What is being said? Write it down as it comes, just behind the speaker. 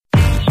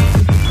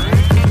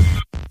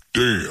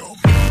Damn.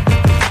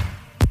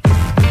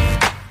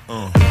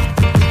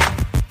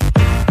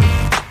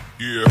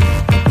 Yeah.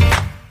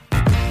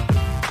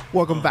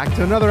 Welcome back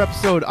to another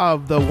episode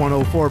of the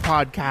 104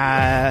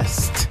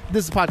 Podcast.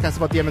 This is a podcast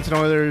about the Edmonton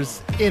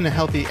Oilers in a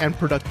healthy and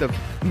productive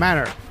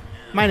manner.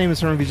 My name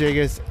is Ron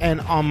Villegas,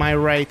 and on my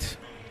right,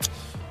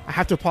 I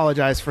have to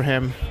apologize for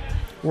him.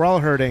 We're all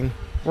hurting.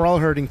 We're all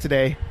hurting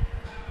today.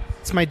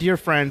 It's my dear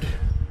friend,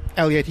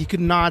 Elliot. He could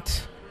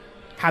not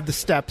have the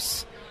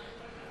steps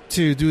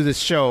to do this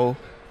show,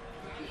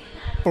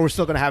 but we're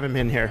still going to have him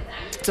in here.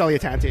 It's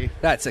Elliot Tanti.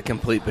 That's a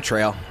complete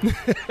betrayal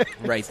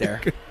right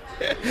there.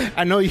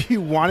 I know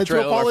you wanted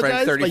to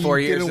apologize, 34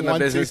 but you years didn't in the want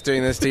business to.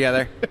 doing this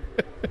together.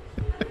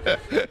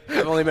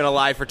 I've only been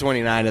alive for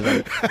 29 of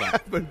them.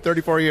 But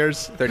 34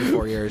 years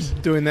 34 years.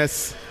 doing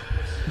this.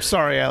 I'm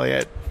sorry,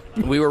 Elliot.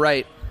 We were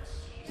right.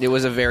 It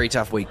was a very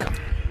tough week.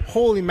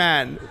 Holy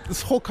man,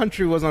 this whole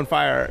country was on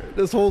fire.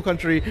 This whole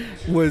country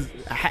was...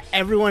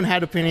 everyone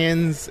had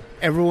opinions.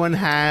 Everyone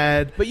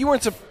had... But you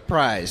weren't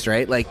surprised,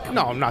 right?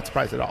 No, I'm not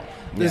surprised at all.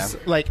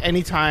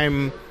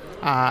 Anytime...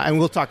 and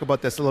we'll talk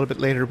about this a little bit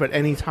later, but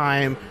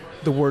anytime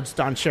the words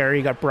Don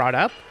Cherry got brought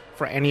up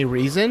for any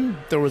reason,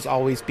 there was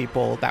always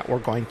people that were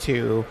going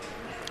to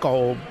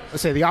go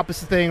say the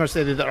opposite thing or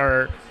say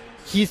that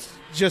he's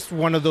just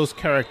one of those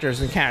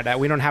characters in Canada.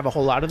 We don't have a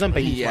whole lot of them,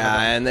 but he's one of them.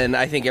 And then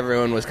I think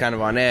everyone was kind of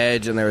on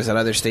edge, and there was that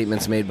other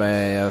statements made by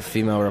a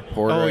female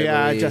reporter. Oh,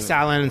 yeah, Jess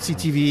Allen and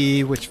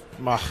CTV, which,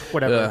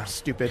 whatever,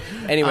 stupid.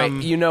 Anyway,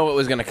 you know it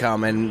was going to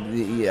come,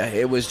 and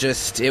it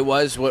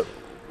was what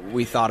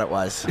we thought it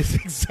was. It's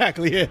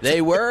exactly it.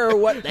 They were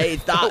what they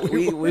thought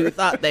we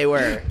thought they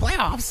were.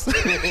 Playoffs.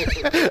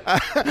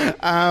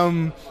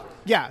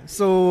 Yeah,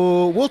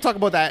 so we'll talk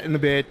about that in a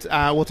bit.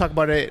 We'll talk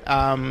about it.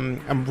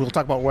 And we'll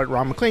talk about what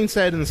Ron MacLean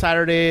said on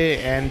Saturday,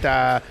 and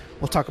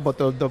we'll talk about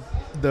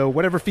the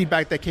whatever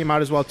feedback that came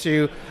out as well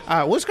too.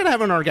 We're just gonna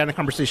have an organic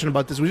conversation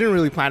about this. We didn't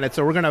really plan it,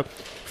 so we're gonna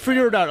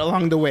figure it out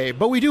along the way.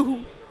 But we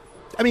do.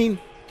 I mean,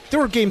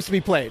 there were games to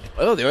be played.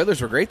 Oh, the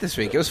Oilers were great this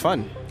week. It was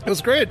fun. It was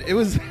great. It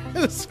was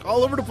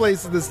all over the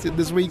place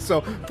this week.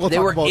 So they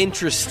were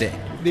interesting.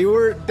 They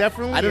were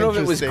definitely. I don't know if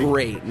it was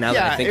great. Now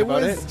that I think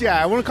about it,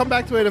 yeah, I want to come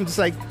back to it. I'm just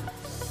like,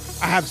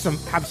 I have some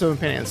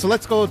opinions. So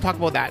let's go talk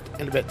about that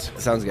in a bit.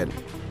 Sounds good.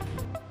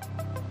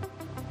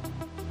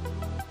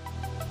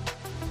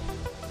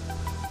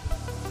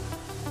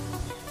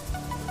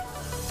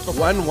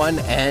 One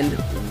and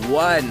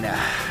one.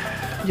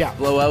 Yeah,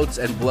 blowouts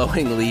and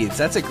blowing leads.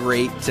 That's a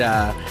great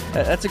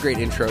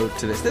intro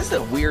to this. This is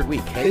a weird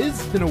week. Hey?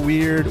 It's been a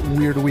weird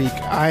week.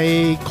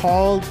 I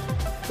called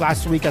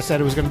last week. I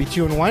said it was going to be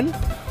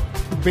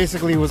 2-1.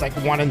 Basically, it was like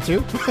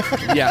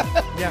 1-2. Yeah.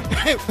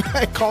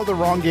 I called the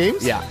wrong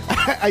games. Yeah.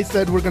 I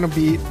said we're going to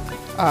beat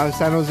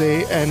San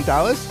Jose and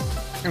Dallas,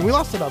 and we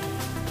lost it up.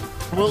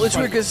 Well, it's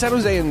weird because San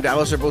Jose and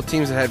Dallas are both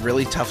teams that had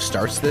really tough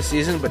starts this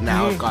season, but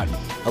now have gotten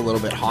a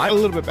little bit hot. A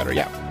little bit better,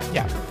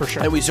 yeah, for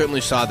sure. And we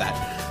certainly saw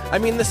that. I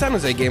mean, the San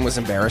Jose game was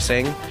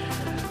embarrassing.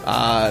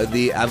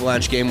 The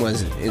Avalanche game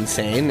was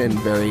insane and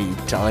very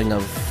telling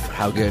of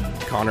how good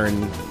Connor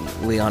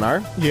and Leon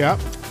are. Yeah.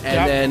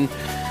 And then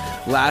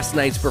last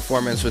night's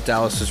performance with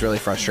Dallas was really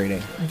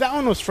frustrating. That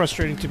one was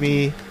frustrating to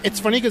me. It's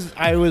funny because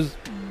I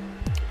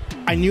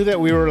knew that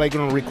we were like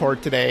going to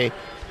record today,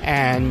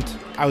 and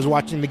I was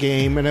watching the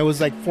game, and it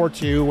was like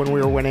 4-2 when we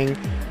were winning.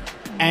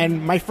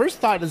 And my first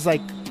thought is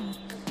like,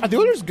 are the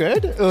Oilers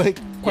good? Like,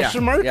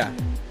 question mark? Yeah.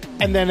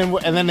 And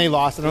then they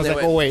lost, and I was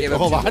like, "Oh wait,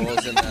 hold on."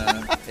 Goals in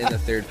the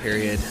third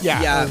period.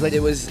 Yeah. It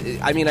was.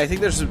 I mean, I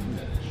think there's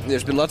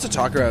been lots of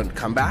talk around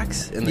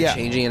comebacks in the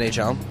changing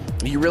NHL.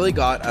 You really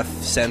got a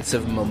sense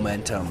of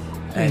momentum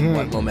and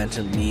what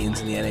momentum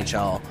means in the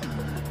NHL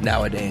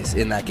nowadays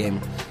in that game.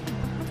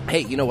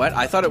 Hey, you know what?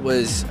 I thought it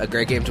was a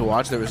great game to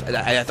watch.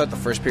 I thought the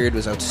first period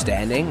was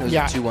outstanding. It was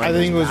 2-1. I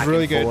think it was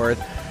really good.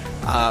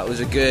 It was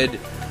a good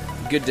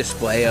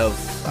display of.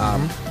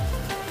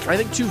 I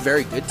think two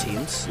very good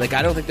teams. Like,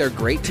 I don't think they're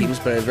great teams,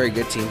 but they're very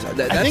good teams. I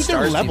think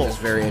they're level. Team is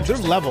very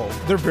interesting. They're level.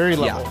 They're very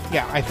level.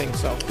 Yeah, I think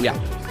so. Yeah.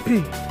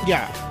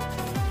 Yeah.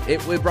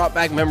 It brought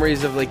back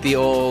memories of like the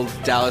old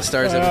Dallas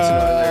Stars Edmonton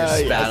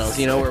Oilers battles,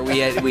 you know, where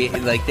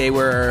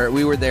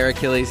we were their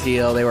Achilles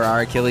heel, they were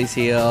our Achilles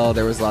heel.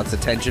 There was lots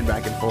of tension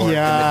back and forth.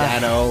 Yeah.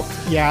 The Medano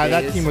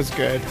that days. Team was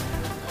good.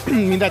 I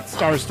mean, that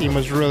Stars team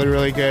was really,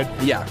 really good.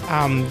 Yeah.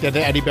 The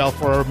Eddie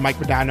Belfour, Mike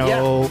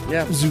Medano,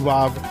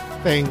 Zubov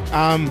thing.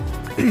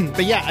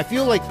 But yeah, I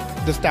feel like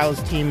this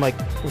Dallas team, like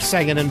with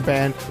Sagan and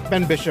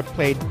Ben Bishop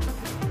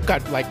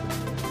got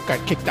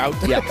kicked out.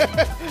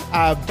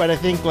 Yeah. But I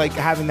think like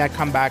having that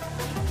comeback,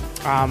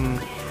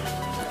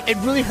 it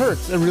really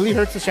hurts. It really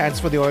hurts the chance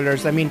for the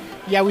Oilers. I mean,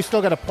 yeah, we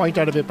still got a point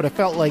out of it, but it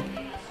felt like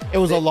it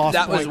was a lost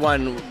point. That was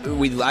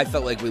one I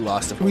felt like we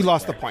lost a point. We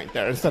lost the point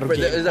there instead of it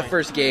was the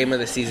first game of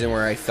the season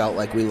where I felt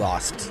like we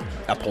lost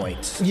a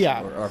point.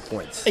 Yeah. Or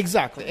points.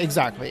 Exactly.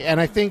 And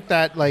I think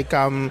that like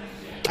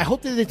I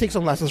hope that they take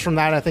some lessons from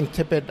that. I think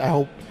Tippett, I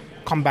hope,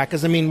 come back.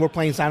 Because, I mean, we're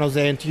playing San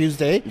Jose on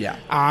Tuesday. Yeah.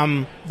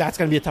 That's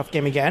going to be a tough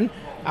game again.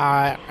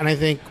 And I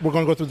think we're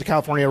going to go through the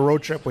California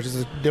road trip, which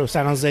is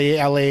San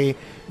Jose, LA,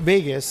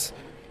 Vegas.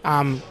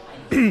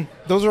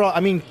 Those are all, I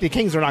mean, the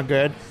Kings are not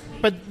good,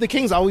 but the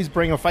Kings always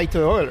bring a fight to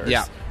the Oilers.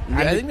 Yeah.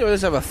 I think the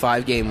Oilers have a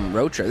 5-game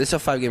road trip. This is a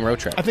 5-game road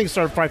trip. I think it's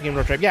a 5-game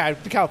road trip. Yeah,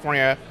 the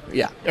California,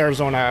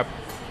 Arizona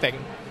thing.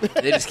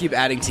 They just keep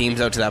adding teams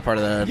out to that part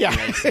of the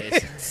United States.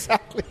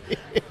 Exactly.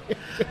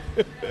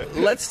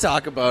 Let's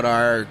talk about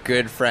our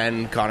good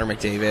friend Connor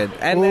McDavid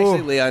and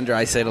actually Leon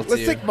Draisaitl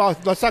too.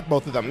 Let's talk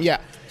both of them. Yeah.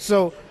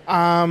 So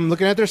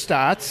looking at their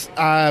stats,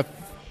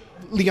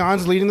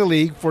 Leon's leading the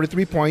league,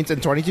 43 points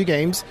in 22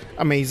 games,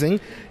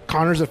 amazing.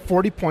 Connor's at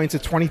 40 points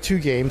at 22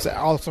 games,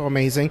 also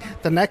amazing.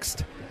 The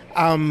next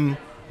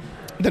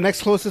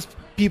closest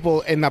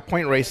people in that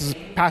point race is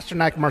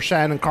Pasternak,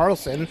 Marchand, and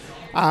Carlson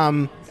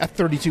at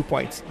 32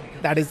 points.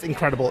 That is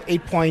incredible.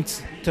 8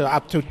 points to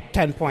up to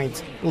 10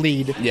 points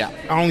lead. Yeah.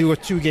 Only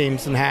with 2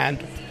 games in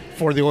hand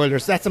for the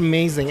Oilers. That's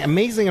amazing.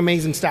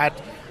 Amazing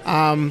stat.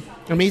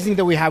 Amazing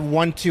that we have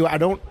 1-2. I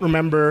don't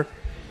remember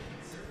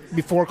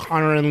before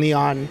Connor and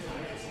Leon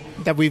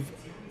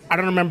I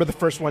don't remember the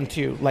first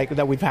 1-2 like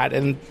that we've had,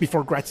 and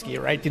before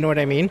Gretzky, right? Do you know what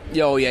I mean?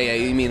 Oh, yeah.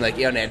 You mean like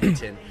in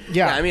Edmonton?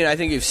 Yeah. I mean, I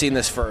think you've seen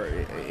this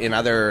in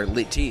other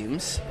elite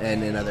teams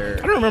and in other.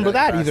 I don't remember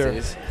that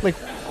either. Like,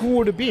 who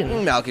would it be?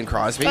 Malcolm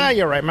Crosby.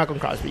 You're right, Malcolm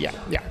Crosby. Yeah.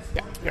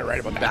 You're right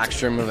about that.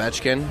 Backstrom,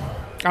 Ovechkin.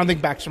 I don't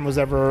think Backstrom was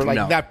ever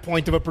that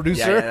point of a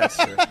producer. Yeah, that's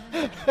true.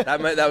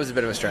 that was a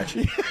bit of a stretch.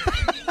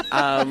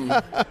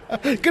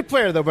 Good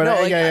player though,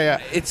 but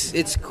yeah.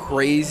 It's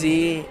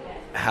crazy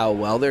how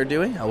well they're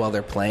doing, how well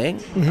they're playing.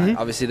 Mm-hmm.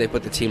 Obviously, they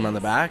put the team on the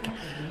back.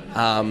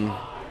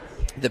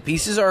 The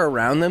pieces are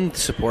around them,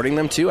 supporting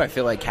them too. I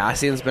feel like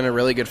Cassian's been a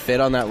really good fit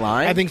on that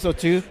line. I think so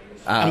too.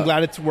 I'm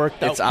glad it's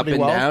worked out. It's up and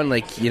well. down.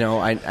 Like, you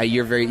know,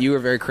 you were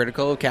very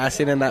critical of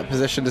Cassian in that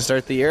position to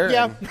start the year.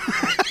 Yeah,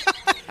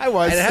 I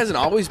was. And it hasn't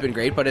always been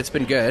great, but it's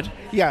been good.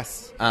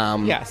 Yes.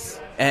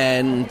 Yes.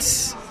 And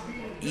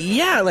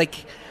yeah, like,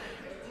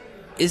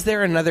 is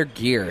there another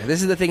gear?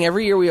 This is the thing.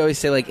 Every year we always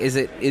say, like, is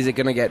it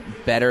going to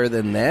get better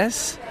than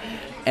this?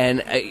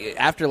 And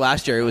after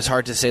last year, it was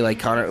hard to say,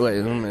 like,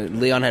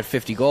 Leon had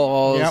 50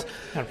 goals. Yep.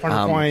 Had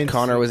 100 points.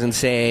 Connor was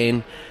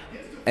insane.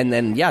 And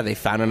then, they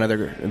found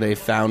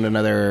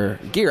another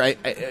gear.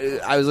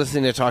 I was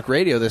listening to talk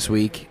radio this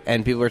week,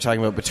 and people were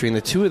talking about between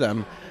the two of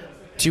them,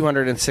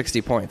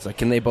 260 points. Like,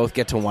 can they both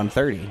get to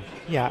 130?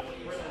 Yeah.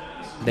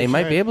 They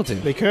might be able to.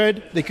 They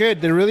could.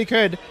 They really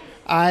could.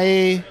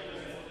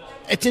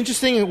 It's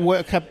interesting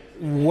what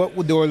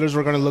the Oilers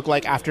were going to look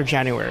like after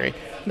January.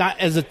 Not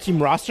as a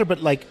team roster,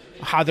 but like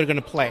how they're going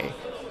to play.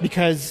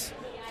 Because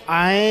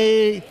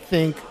I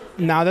think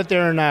now that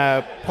they're in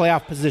a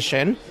playoff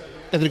position,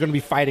 that they're going to be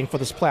fighting for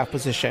this playoff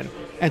position.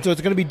 And so it's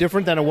going to be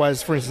different than it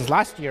was, for instance,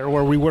 last year,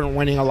 where we weren't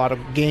winning a lot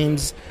of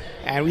games.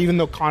 And even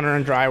though Connor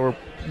and Dry were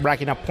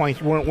racking up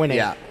points, we weren't winning.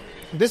 Yeah.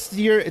 This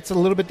year, it's a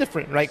little bit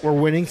different, right? We're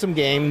winning some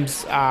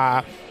games.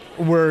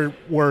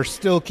 We're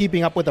still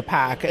keeping up with the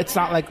pack. It's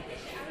not like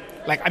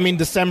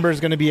December is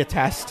going to be a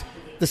test.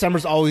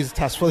 December's always a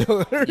test for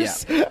the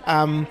Oilers.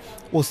 Yeah.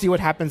 We'll see what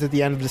happens at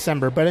the end of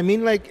December. But I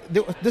mean, like,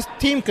 this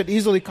team could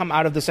easily come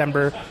out of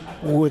December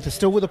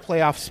still with a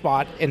playoff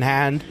spot in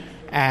hand,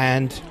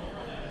 and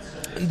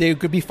they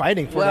could be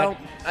fighting for that. Well,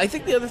 I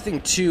think the other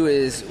thing, too,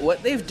 is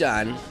what they've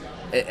done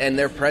and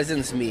their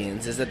presence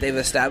means is that they've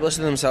established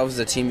themselves as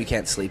a team you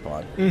can't sleep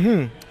on.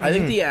 Mm-hmm. I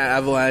think the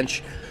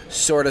Avalanche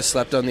sort of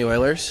slept on the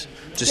Oilers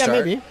to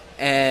start. Maybe.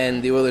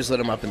 And the Oilers lit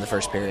them up in the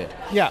first period.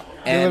 Yeah.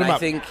 And I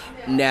think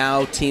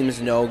now teams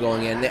know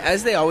going in,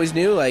 as they always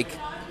knew, like,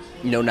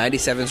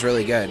 97 is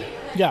really good.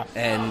 Yeah.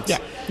 And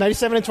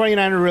 97 and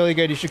 29 are really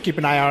good. You should keep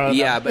an eye out on them.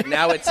 Yeah, but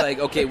now it's like,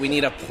 okay, we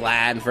need a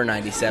plan for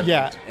 97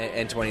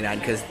 and 29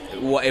 because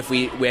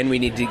when we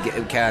need to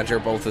counter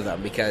both of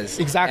them because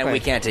exactly, and we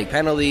can't take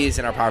penalties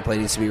and our power play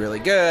needs to be really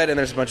good and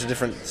there's a bunch of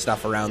different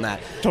stuff around that.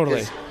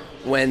 Totally.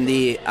 When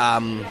the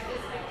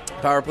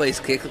power play is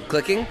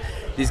clicking,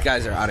 these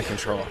guys are out of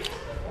control.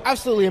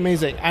 Absolutely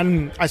amazing.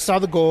 And I saw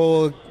the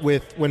goal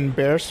when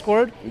Bear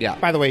scored. Yeah.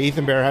 By the way,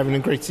 Ethan Bear having a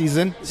great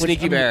season.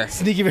 Sneaky Bear.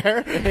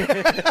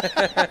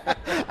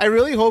 I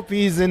really hope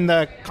he's in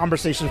the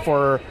conversation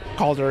for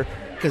Calder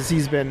because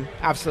he's been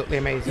absolutely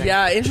amazing.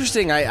 Yeah,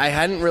 interesting. I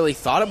hadn't really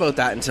thought about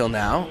that until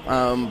now.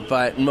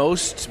 But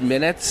most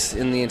minutes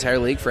in the entire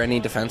league for any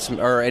defense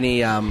or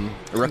any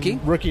rookie?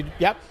 Rookie,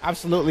 yep,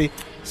 absolutely.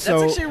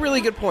 So, that's actually a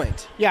really good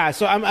point. Yeah,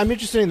 so I'm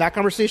interested in that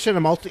conversation.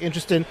 I'm also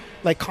interested,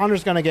 like,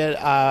 Connor's going to get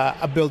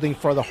a building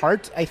for the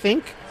heart, I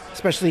think,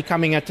 especially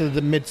coming into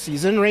the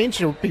mid-season range.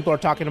 People are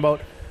talking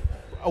about...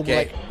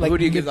 Okay, who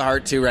do you give the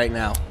heart to right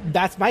now?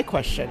 That's my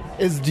question,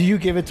 is do you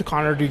give it to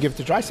Connor or do you give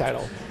it to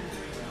Draisaitl?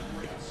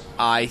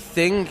 I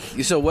think...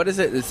 So what is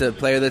it? It's a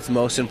player that's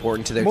most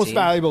important to their team? Most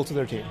valuable to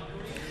their team.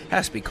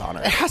 Has to be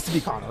Connor. It has to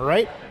be Connor,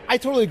 right? I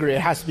totally agree.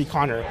 It has to be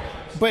Connor.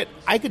 But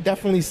I could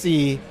definitely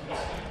see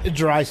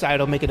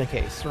Draisaitl making a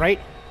case, right?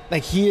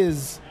 Like, he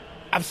is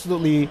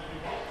absolutely...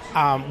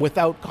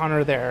 without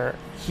Connor there,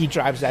 he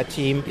drives that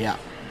team. Yeah.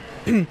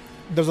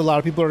 There's a lot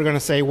of people who are going to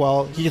say,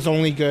 well, he's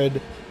only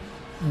good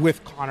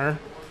with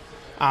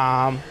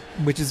Connor,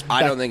 which is...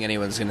 I don't think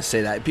anyone's going to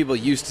say that. People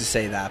used to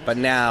say that, but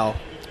now...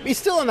 He's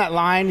still on that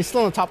line. He's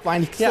still on the top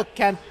line. He still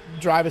can't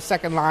drive a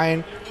second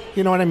line.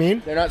 You know what I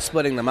mean? They're not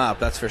splitting them up,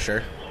 that's for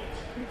sure.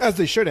 As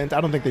they shouldn't. I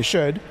don't think they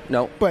should.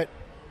 No. But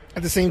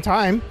at the same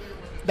time,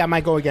 that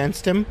might go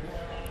against him.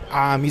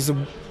 He's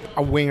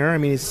a winger. I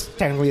mean, he's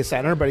technically a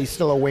center, but he's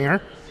still a winger.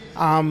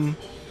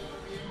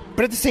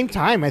 But at the same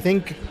time, I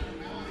think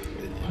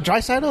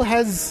Draisaitl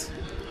has...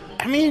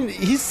 I mean,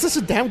 he's such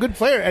a damn good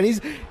player, and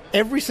he's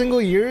every single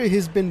year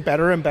he's been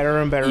better and better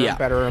and better and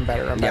better and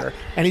better and better,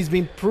 and he's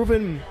been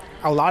proven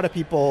a lot of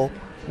people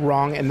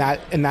wrong in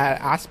that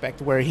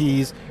aspect where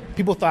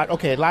people thought,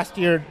 okay, last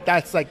year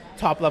that's like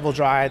top level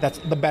Dry, that's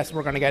the best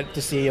we're going to get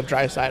to see of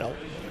Draisaitl.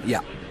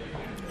 Yeah,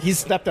 he's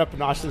stepped up a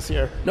notch this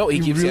year. No,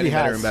 he keeps getting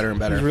better and better and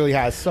better. He really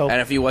has. So,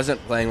 and if he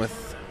wasn't playing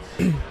with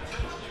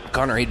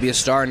Connor, he'd be a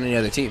star in any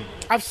other team.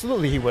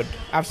 Absolutely, he would.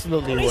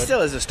 Absolutely, he would.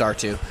 Still is a star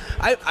too.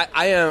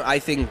 I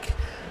think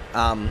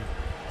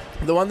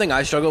the one thing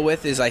I struggle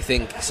with is I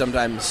think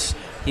sometimes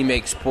he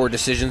makes poor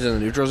decisions in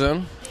the neutral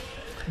zone.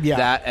 Yeah,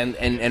 that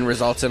and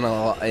results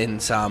in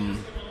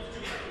some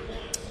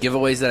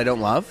giveaways that I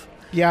don't love.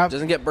 Yeah,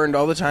 doesn't get burned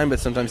all the time,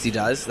 but sometimes he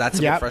does. That's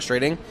a bit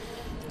frustrating.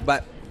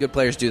 But good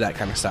players do that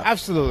kind of stuff.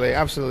 Absolutely,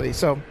 absolutely.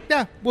 So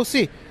yeah, we'll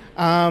see.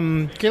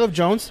 Caleb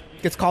Jones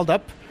gets called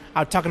up.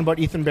 Talking about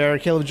Ethan Bear,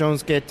 Caleb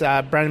Jones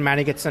Brandon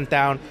Manning gets sent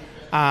down.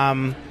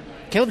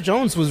 Caleb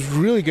Jones was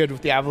really good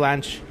with the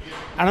Avalanche.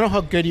 I don't know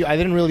how good I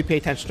didn't really pay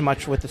attention to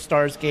much with the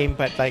Stars game,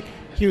 but like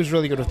he was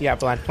really good with the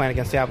Avalanche, playing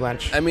against the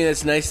Avalanche. I mean,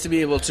 it's nice to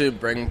be able to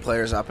bring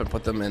players up and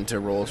put them into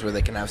roles where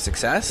they can have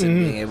success, and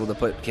being able to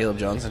put Caleb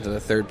Jones into the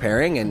third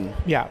pairing and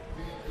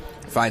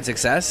find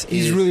success.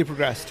 He's really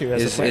progressed too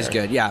as a player. Is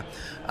good, yeah.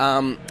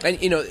 And,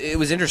 you know, it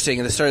was interesting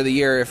at the start of the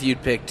year, if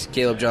you'd picked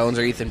Caleb Jones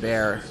or Ethan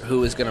Bear,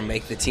 who was going to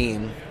make the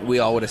team, we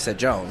all would have said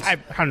Jones.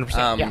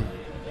 100%,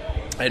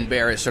 And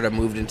Bear has sort of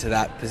moved into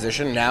that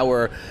position.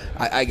 Now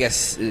I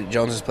guess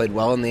Jones has played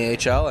well in the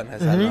AHL and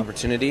has had an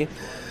opportunity.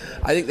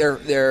 I think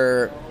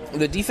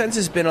the defense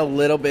has been a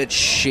little bit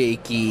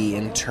shaky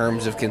in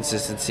terms of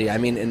consistency. I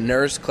mean,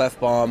 Nurse,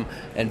 Clefbaum,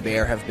 and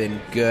Bear have been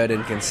good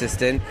and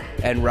consistent,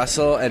 and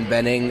Russell and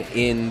Benning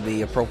playing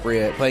the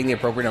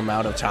appropriate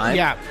amount of time.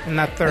 Yeah, and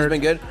that third has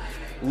been good.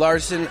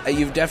 Larson,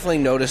 you've definitely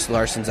noticed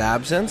Larson's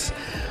absence,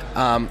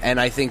 and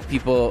I think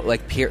people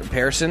like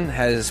Pearson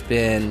has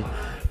been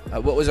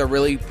what was a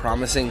really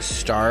promising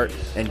start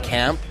in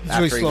camp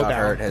after he got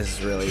hurt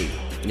has really.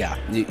 Yeah,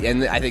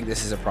 and I think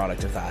this is a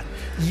product of that.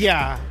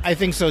 Yeah, I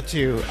think so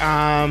too.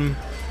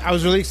 I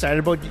was really excited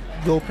about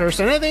Joel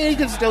Pearson. I think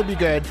he could still be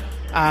good.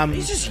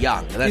 He's just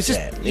young. That's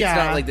it. It's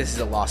not like this is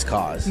a lost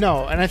cause.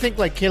 No, and I think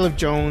like Caleb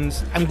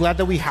Jones, I'm glad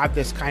that we have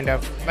this kind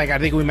of, like I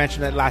think we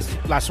mentioned it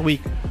last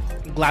week,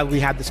 I'm glad we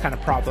had this kind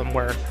of problem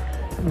where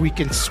we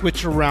can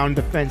switch around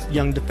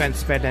young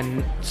defensemen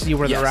and see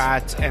where they're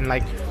at, and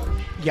like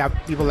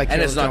people like and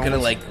Caleb it's not going to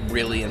Jones, like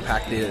really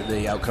impact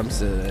the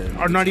outcomes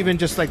or not even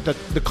just like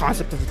the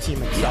concept of the team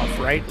itself,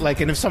 right? Like,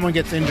 and if someone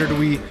gets injured,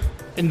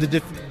 in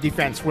the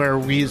defense where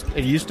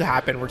it used to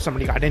happen where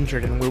somebody got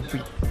injured and we'll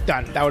be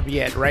done. That would be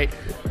it, right?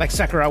 Like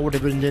Sekera would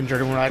have been injured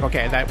and we're like,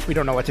 okay, we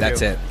don't know what to do.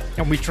 That's it.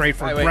 And we trade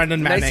for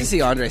Brendan Manning. Nice to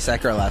see Andre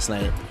Sekera last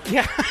night.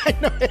 Yeah, I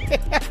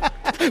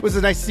know. Was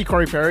it nice to see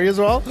Corey Perry as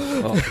well?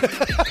 Oh.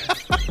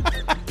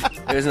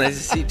 It was nice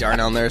to see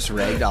Darnell Nurse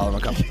ragdoll him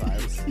a couple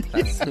times.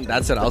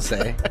 That's what I'll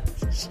say.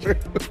 It's true.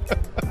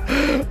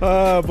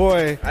 Oh,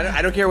 boy.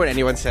 I don't care what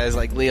anyone says.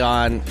 Like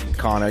Leon,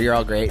 Connor, you're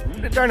all great.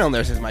 Darnell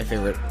Nurse is my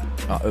favorite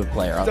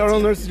player. Darnell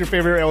Nurse is your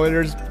favorite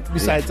Oilers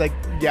besides,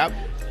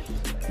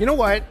 You know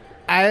what?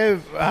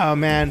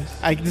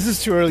 This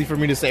is too early for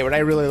me to say, but I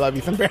really love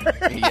Ethan Bear.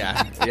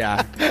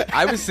 yeah.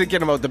 I was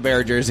thinking about the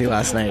Bear jersey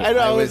last night. I know.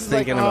 I was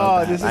thinking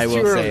about that. This is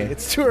too early.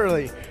 It's too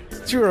early.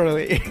 It's too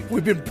early.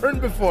 We've been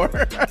burned before.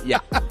 Yeah.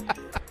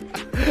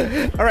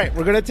 All right,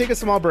 we're going to take a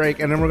small break,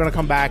 and then we're going to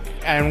come back,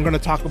 and we're going to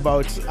talk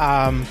about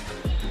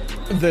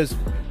this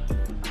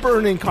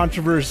burning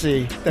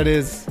controversy that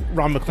is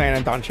Ron MacLean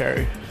and Don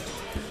Cherry.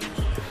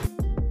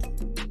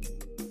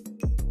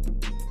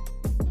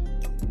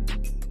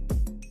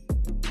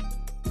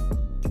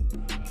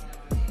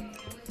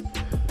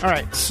 All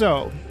right,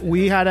 so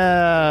we had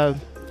a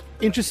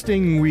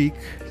interesting week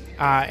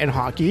in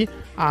hockey.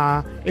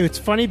 It's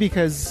funny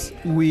because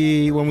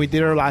when we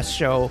did our last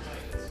show,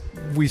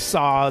 we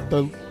saw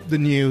the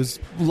news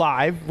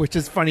live, which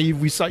is funny.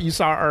 You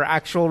saw our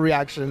actual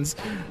reactions,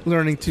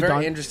 learning to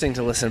very interesting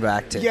to listen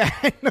back to. Yeah,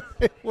 I know,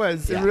 it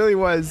was. Yeah. It really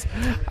was.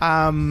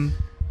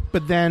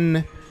 But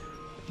then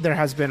there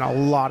has been a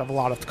lot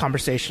of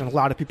conversation, a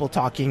lot of people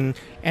talking,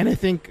 and I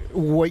think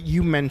what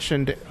you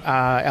mentioned,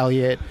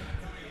 Elliot,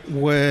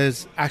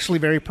 was actually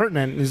very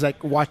pertinent. Is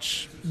like,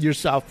 watch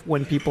yourself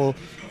when people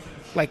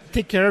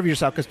take care of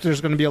yourself, because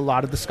there's going to be a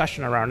lot of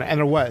discussion around it, and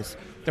there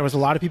was a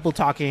lot of people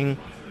talking.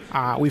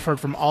 We've heard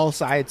from all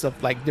sides of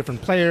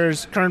different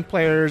players, current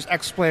players,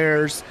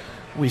 ex-players.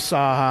 We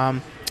saw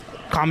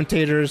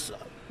commentators,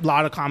 a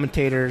lot of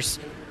commentators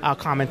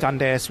comment on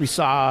this. We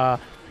saw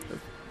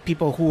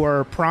people who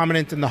are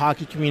prominent in the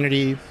hockey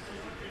community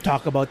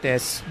talk about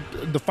this.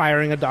 The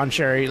firing of Don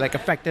Cherry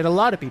affected a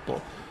lot of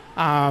people.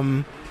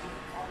 And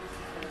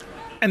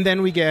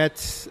then we get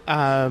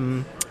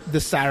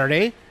this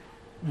Saturday,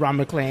 Ron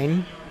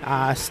MacLean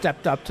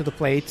stepped up to the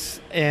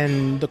plate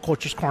in the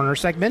Coach's Corner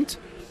segment,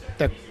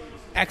 the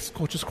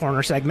ex-Coach's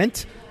Corner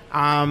segment,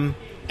 and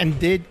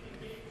did,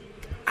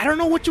 I don't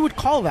know what you would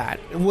call that.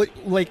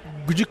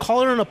 Would you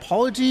call it an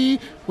apology?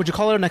 Would you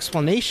call it an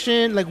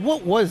explanation?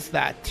 What was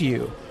that to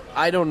you?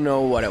 I don't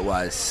know what it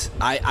was.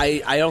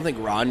 I don't think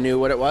Ron knew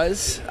what it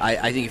was.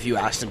 I think if you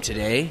asked him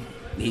today,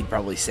 he'd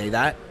probably say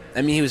that.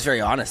 I mean, he was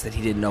very honest that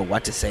he didn't know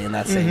what to say in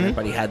that segment,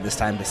 but he had this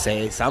time to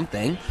say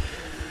something.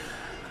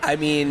 I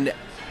mean,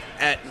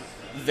 at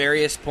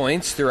various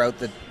points throughout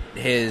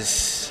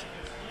his...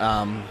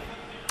 and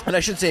I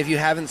should say, if you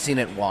haven't seen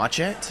it, watch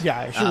it.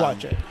 Yeah, you should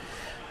watch it.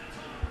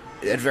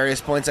 At various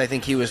points, I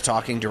think he was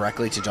talking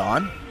directly to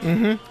Don.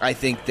 I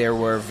think there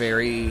were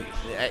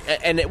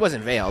and it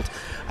wasn't veiled.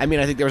 I mean,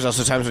 I think there was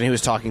also times when he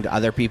was talking to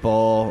other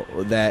people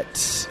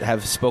that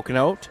have spoken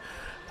out,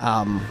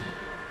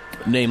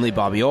 namely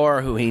Bobby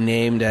Orr, who he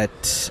named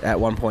at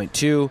one point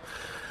too.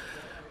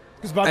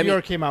 Because Bobby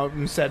Orr came out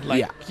and said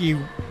he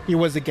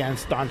was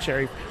against Don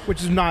Cherry,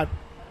 which is not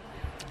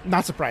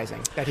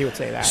surprising that he would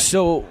say that.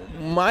 So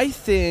my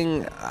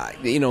thing,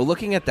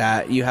 looking at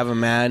that, you have a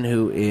man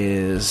who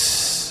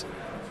he's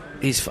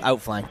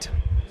outflanked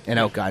and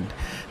outgunned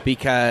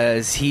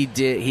because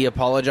he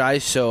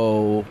apologized,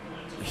 so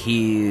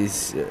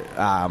he's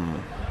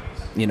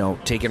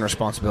taking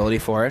responsibility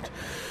for it.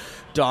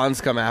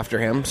 Don's come after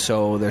him,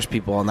 so there's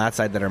people on that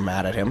side that are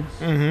mad at him.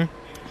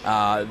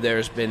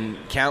 There's been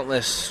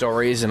countless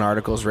stories and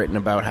articles written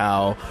about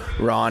how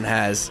Ron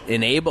has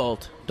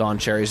enabled Don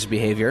Cherry's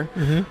behavior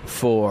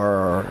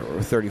for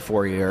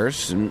 34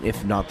 years,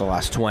 if not the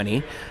last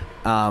 20.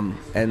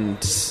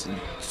 And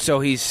so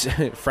he's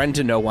friend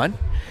to no one.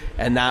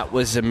 And that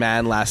was a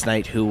man last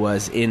night who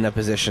was in a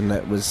position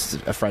that was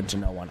a friend to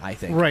no one, I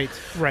think. Right.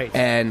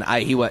 And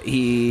I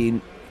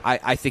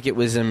think it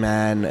was a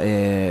man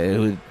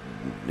who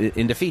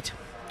in defeat.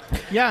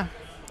 Yeah.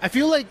 I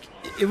feel like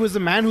it was a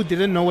man who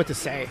didn't know what to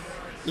say.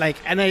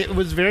 And it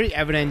was very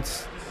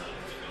evident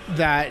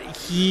that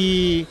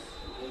he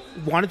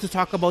wanted to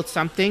talk about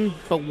something,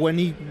 but when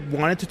he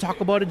wanted to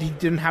talk about it, he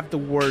didn't have the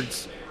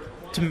words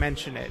to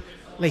mention it.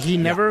 He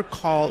never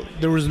called...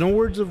 There was no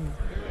words of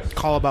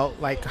call about,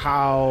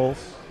 how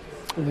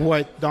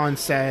what Don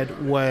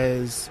said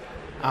was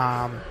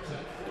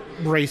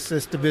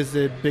racist,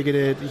 divisive,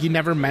 bigoted. He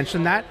never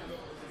mentioned that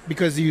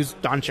because he was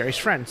Don Cherry's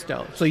friend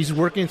still. So he's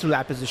working through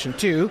that position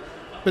too.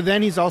 But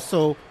then he's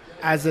also,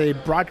 as a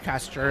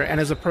broadcaster and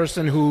as a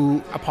person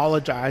who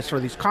apologized for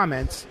these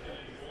comments,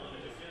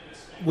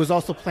 was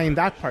also playing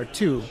that part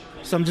too.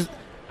 So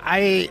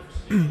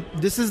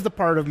this is the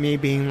part of me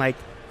being like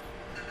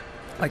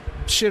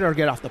shit or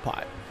get off the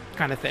pot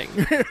kind of thing.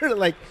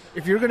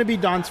 If you're going to be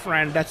Don's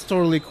friend, that's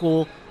totally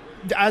cool.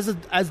 As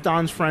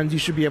Don's friends, you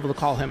should be able to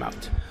call him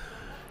out.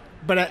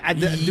 But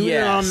doing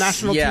it on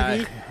national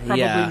TV,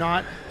 probably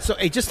not. So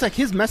it just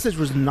his message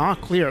was not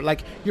clear.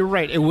 You're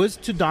right, it was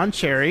to Don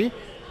Cherry,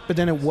 but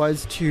then it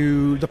was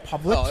to the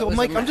public. So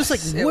I'm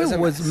just it was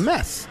a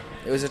mess.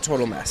 It was a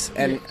total mess,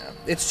 and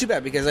it's too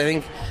bad because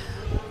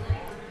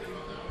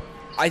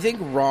I think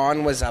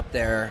Ron was up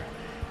there.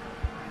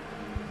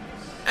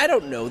 I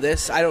don't know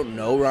this. I don't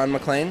know Ron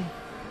MacLean,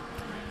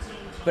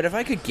 but if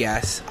I could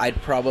guess, I'd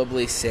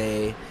probably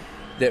say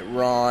that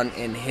Ron,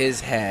 in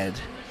his head,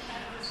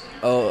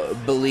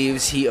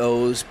 believes he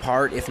owes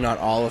part, if not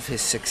all, of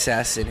his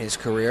success in his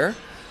career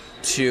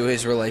to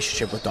his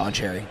relationship with Don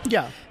Cherry.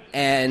 Yeah.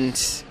 And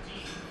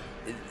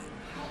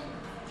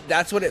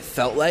that's what it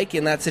felt like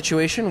in that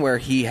situation where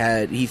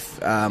it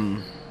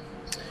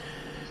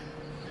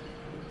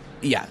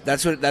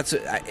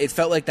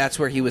felt like that's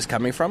where he was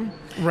coming from.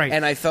 Right.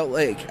 And I feel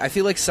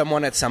like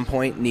someone at some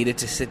point needed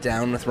to sit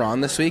down with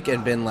Ron this week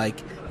and been like,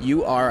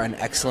 you are an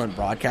excellent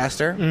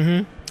broadcaster.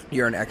 Mm-hmm.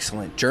 You're an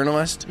excellent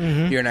journalist.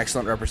 Mm-hmm. You're an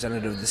excellent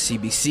representative of the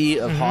CBC,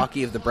 of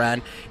hockey, of the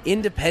brand,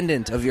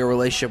 independent of your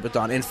relationship with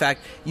Don. In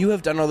fact, you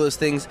have done all those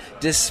things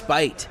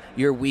despite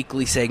your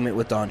weekly segment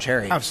with Don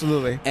Cherry.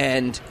 Absolutely.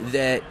 And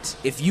that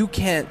if you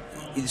can't...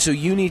 So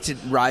you need to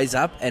rise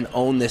up and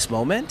own this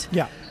moment.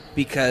 Yeah.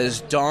 Because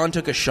Don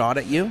took a shot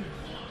at you,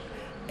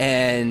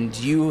 and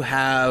you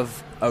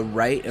have a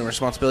right and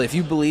responsibility. If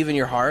you believe in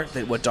your heart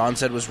that what Don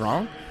said was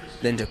wrong,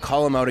 then to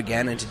call him out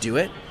again and to do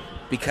it,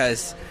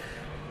 because...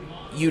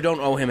 you don't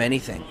owe him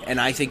anything. And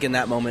I think in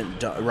that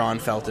moment, Ron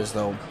felt as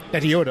though...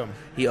 that he owed him.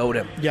 He owed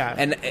him. Yeah.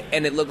 And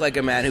it looked like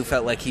a man who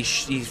felt like he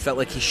felt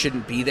like he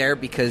shouldn't be there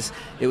because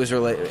it was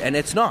related. And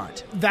it's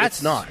not.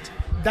 It's not.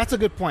 That's a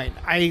good point.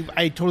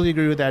 I totally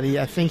agree with that.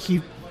 I think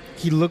he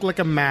looked like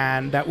a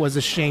man that was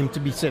ashamed to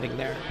be sitting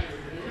there.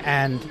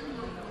 And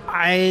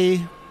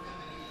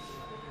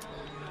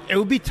it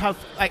would be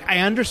tough. I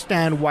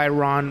understand why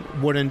Ron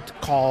wouldn't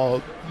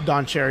call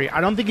Don Cherry. I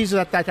don't think he's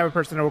that type of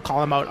person that would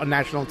call him out on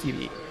national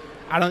TV.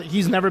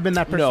 He's never been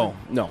that person.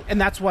 No.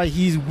 And that's why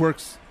he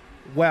works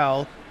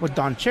well with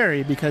Don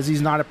Cherry because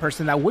he's not a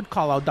person that would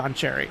call out Don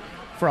Cherry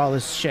for all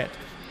this shit.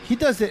 He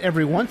does it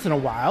every once in a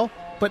while,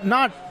 but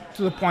not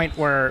to the point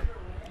where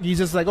he's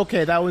just like,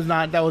 okay, that was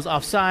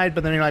offside,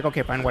 but then you're like,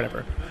 okay, fine,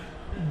 whatever.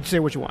 Say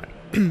what you want.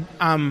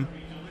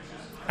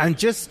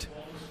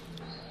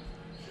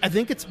 I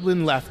think it's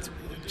been left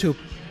to,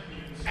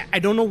 I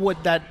don't know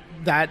what that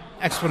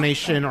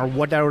explanation or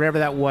whatever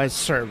that was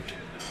served.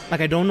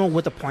 Like, I don't know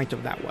what the point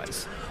of that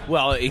was.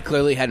 Well, he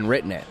clearly hadn't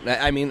written it.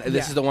 I mean,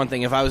 this is the one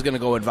thing. If I was going to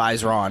go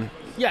advise Ron,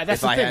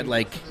 that's if I had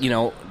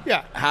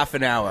half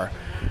an hour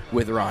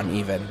with Ron,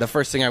 even the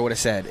first thing I would have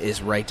said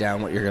is write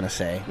down what you're going to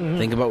say. Mm-hmm.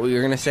 Think about what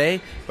you're going to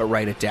say, but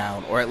write it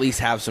down, or at least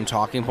have some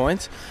talking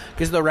points.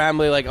 Because the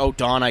rambling, like, "Oh,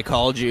 Don, I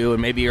called you,"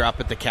 and maybe you're up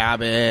at the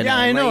cabin. Yeah,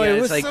 I know.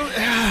 It was like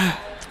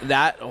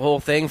that whole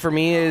thing for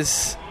me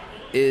is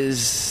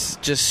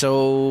just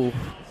so.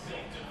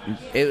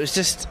 It was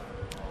just.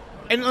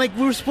 And, like,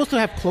 we were supposed to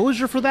have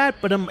closure for that,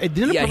 but it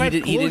didn't provide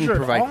closure. He didn't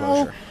provide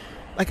closure.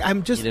 Like,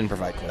 he didn't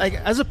provide closure. Like,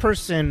 as a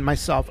person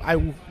myself,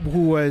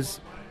 who was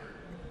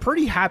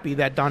pretty happy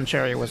that Don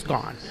Cherry was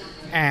gone.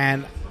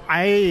 And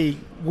I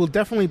will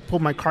definitely pull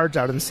my cards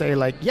out and say,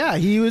 like, yeah,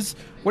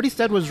 what he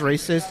said was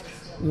racist.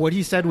 What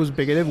he said was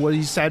bigoted. What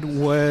he said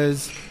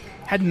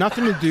had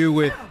nothing to do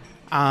with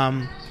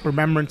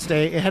Remembrance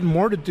Day. It had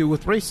more to do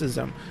with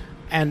racism.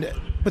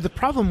 But the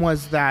problem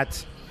was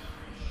that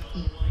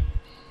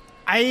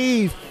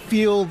I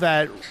feel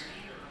that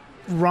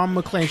Ron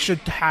MacLean should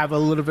have a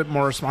little bit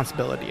more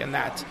responsibility in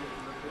that.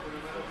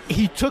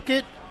 He took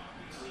it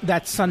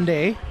that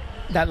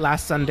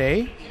last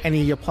Sunday, and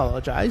he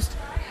apologized.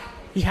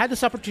 He had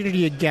this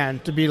opportunity again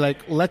to be like,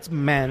 let's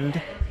mend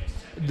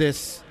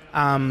this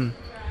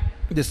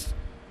this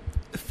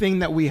thing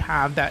that we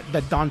have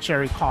that Don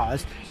Cherry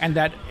caused, and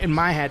that in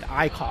my head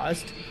I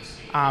caused.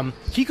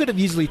 He could have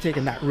easily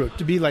taken that route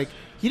to be like,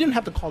 he didn't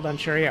have to call Don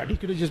Cherry out. He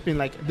could have just been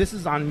like, this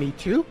is on me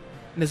too,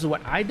 and this is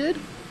what I did.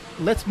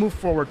 Let's move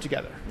forward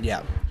together.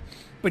 Yeah.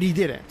 But he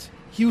didn't.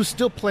 He was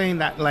still playing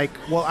that, like,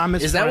 well, I'm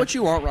his friend. Is that what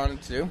you want Ron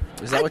to do?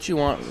 Is that what you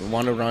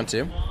wanted Ron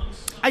to?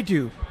 I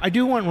do. I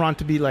do want Ron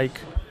to be, like,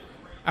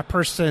 a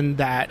person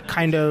that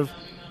kind of,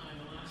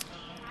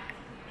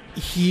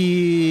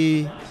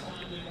 he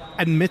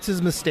admits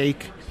his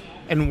mistake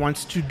and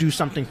wants to do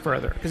something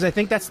further. Because I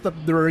think that's the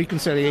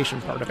reconciliation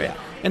part of it.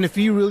 And if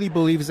he really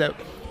believes that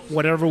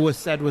whatever was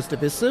said was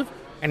divisive,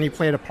 and he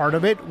played a part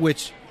of it,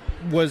 which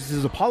was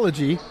his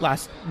apology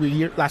last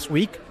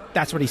week,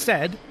 that's what he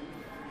said,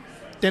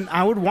 then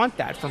I would want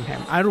that from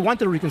him. I would want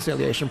the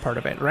reconciliation part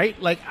of it,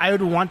 right? Like, I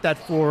would want that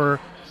for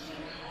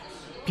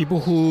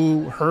people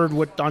who heard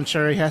what Don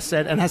Cherry has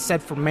said and has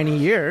said for many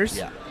years,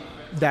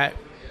 that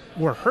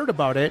were heard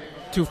about it,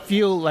 to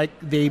feel like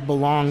they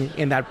belong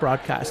in that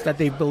broadcast, that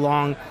they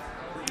belong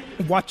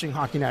watching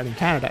Hockey Night in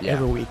Canada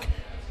every week.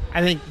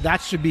 I think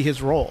that should be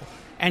his role.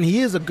 And he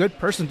is a good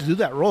person to do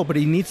that role, but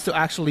he needs to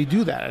actually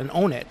do that and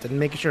own it and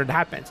make sure it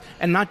happens.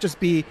 And not just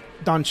be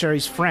Don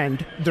Cherry's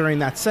friend during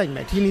that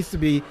segment. He needs to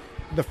be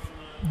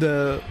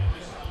the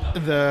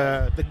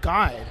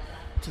guide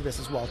to this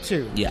as well,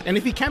 too. Yeah. And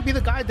if he can't be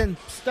the guide, then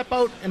step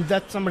out and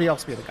let somebody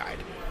else be the guide.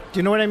 Do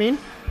you know what I mean?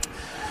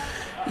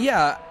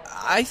 Yeah,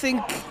 I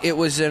think it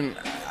was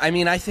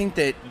I think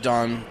that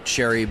Don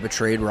Cherry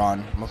betrayed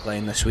Ron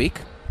MacLean this week.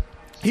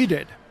 He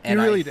did. He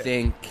really did.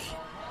 And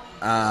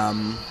I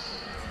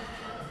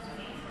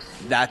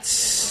think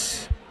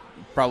that's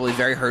probably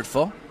very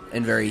hurtful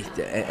and very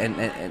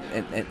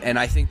and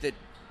I think that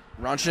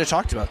Ron should have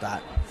talked about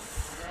that.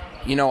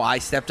 You know, I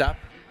stepped up.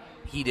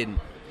 He didn't.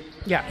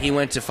 Yeah. He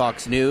went to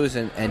Fox News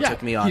and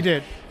took me on. He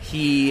did.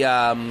 He,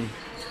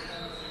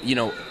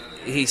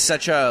 he's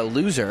such a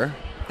loser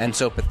and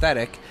so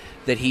pathetic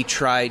that he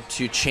tried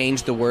to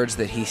change the words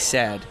that he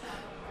said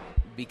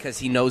because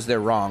he knows they're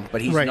wrong,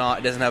 but he's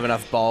doesn't have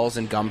enough balls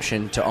and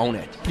gumption to own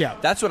it. Yeah.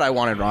 That's what I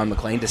wanted Ron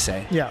MacLean to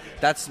say. Yeah.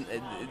 That's,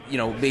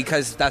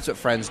 because that's what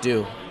friends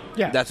do.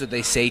 Yeah. That's what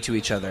they say to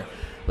each other.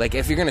 Like,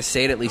 if you're going to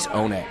say it, at least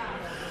own it.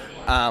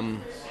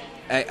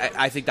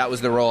 I think that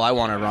was the role I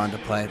wanted Ron to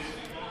play.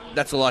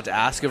 That's a lot to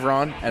ask of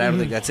Ron, and I don't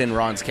think that's in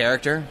Ron's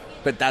character,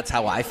 but that's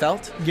how I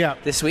felt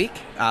this week.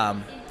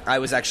 I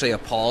was actually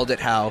appalled at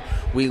how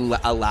we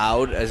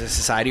allowed, as a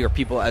society, or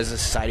people as a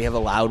society have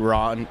allowed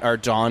Ron or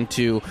Don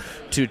to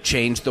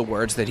change the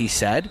words that he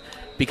said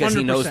because 100%.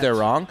 He knows they're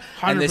wrong.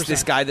 100%. And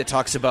this guy that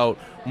talks about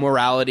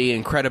morality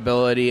and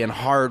credibility and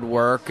hard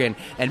work and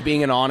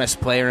being an honest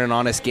player in an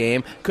honest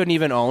game couldn't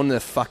even own the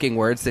fucking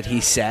words that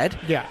he said.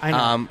 Yeah, I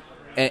know.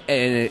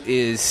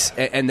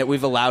 And that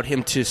we've allowed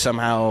him to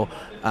somehow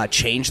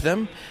change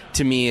them,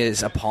 to me,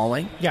 is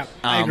appalling. Yeah,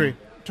 I agree.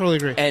 Totally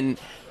agree.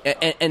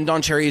 And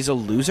Don Cherry is a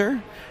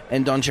loser,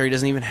 and Don Cherry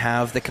doesn't even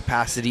have the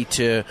capacity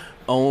to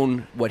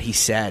own what he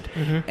said.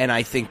 Mm-hmm. And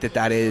I think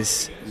that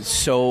is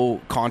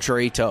so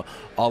contrary to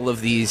all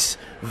of these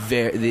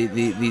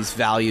these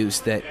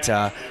values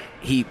that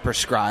he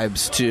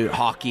prescribes to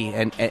hockey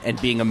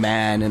and being a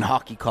man and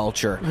hockey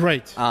culture.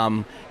 Right.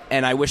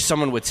 And I wish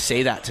someone would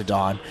say that to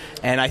Don.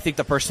 And I think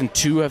the person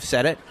to have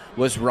said it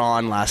was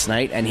Ron last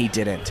night, and he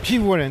didn't. He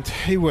wouldn't.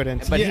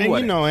 But he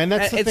wouldn't. And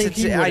that's the thing.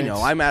 He wouldn't. I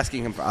know. I'm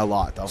asking him a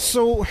lot, though.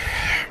 So,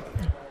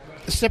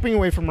 stepping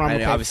away from Ron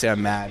MacLean. Obviously,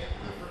 I'm mad.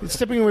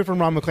 Stepping away from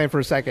Ron MacLean for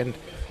a second,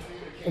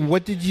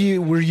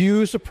 were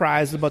you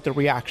surprised about the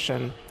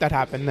reaction that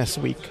happened this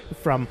week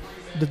from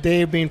the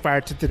day of being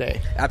fired to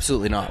today?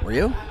 Absolutely not. Were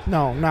you?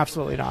 No,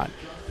 absolutely not.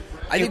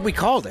 I think we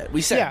called it.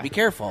 We said, be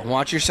careful.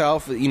 Watch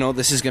yourself.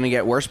 This is going to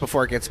get worse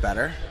before it gets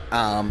better.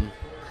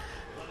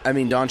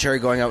 Don Cherry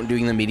going out and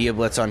doing the media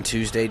blitz on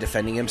Tuesday,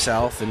 defending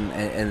himself,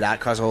 and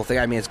that caused the whole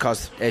thing. It's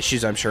caused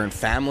issues, I'm sure, in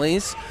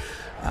families.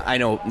 I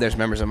know there's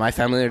members of my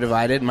family that are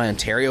divided. My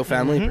Ontario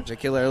family,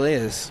 particularly,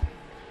 is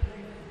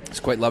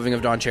quite loving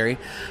of Don Cherry.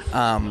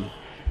 And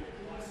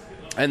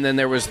then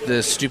there was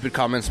the stupid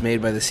comments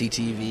made by the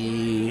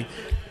CTV.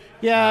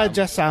 Yeah,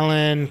 Jess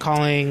Allen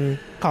calling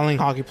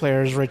hockey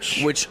players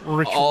rich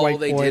all white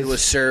they boys. did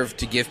was serve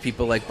to give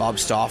people like Bob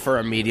Stauffer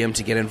a medium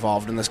to get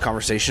involved in this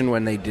conversation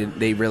when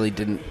they really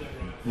didn't.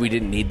 We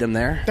didn't need them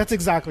there. That's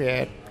exactly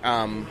it.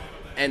 And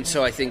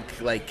so I think,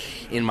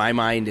 in my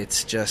mind,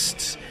 it's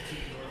just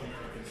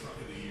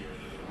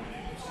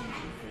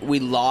we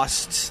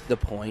lost the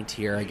point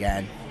here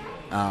again.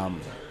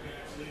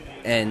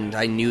 And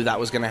I knew that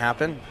was going to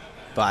happen,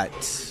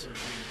 but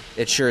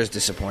it sure is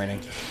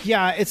disappointing.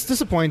 Yeah, it's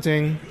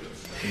disappointing.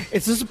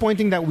 It's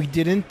disappointing that we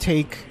didn't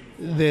take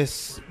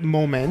this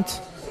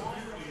moment,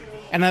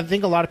 and I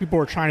think a lot of people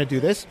were trying to do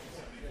this,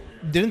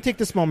 didn't take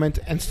this moment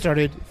and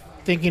started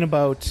thinking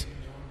about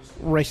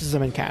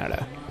racism in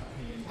Canada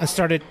and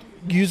started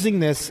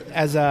using this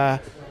as a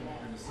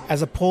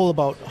poll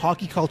about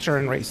hockey culture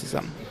and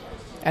racism.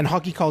 And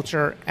hockey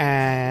culture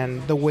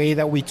and the way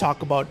that we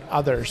talk about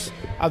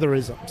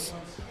otherisms.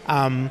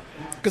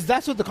 Because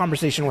that's what the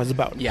conversation was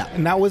about. Yeah.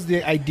 And that was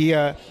the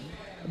idea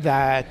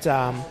that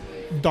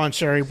Don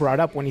Cherry brought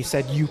up when he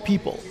said, you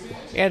people.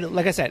 And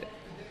like I said,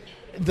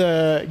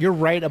 you're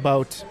right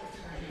about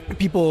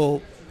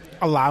people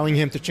allowing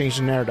him to change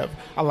the narrative,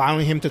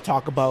 allowing him to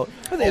talk about...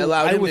 They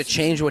allowed him to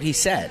change what he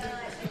said.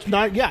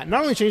 Not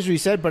only change what he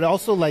said, but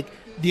also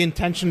the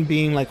intention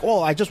being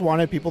I just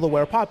wanted people to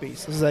wear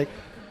poppies. It's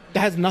that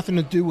has nothing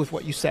to do with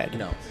what you said.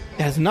 No.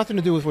 It has nothing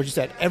to do with what you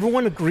said.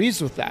 Everyone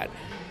agrees with that.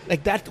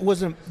 That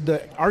wasn't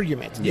the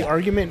argument. Yeah. The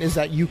argument is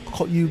that you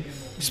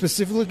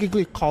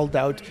specifically called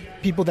out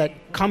people that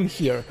come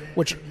here,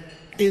 which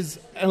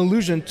is an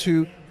allusion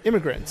to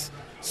immigrants.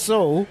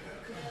 So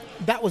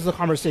that was the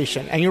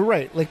conversation. And you're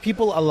right.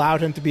 People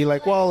allowed him to be you're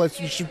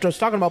just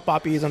talking about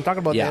poppies. I'm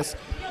talking about this.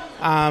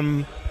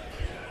 And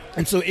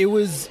so it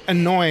was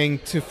annoying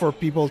for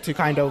people to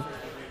kind of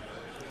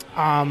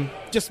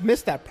just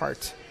miss that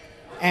part.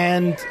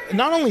 And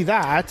not only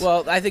that...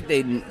 Well, I think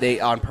they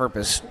on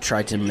purpose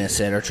tried to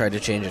miss it or tried to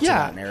change it to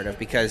that narrative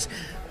because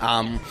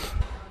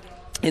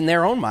in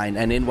their own mind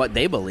and in what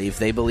they believe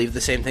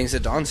the same things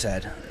that Don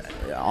said,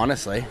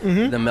 honestly.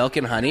 The milk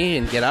and honey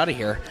and get out of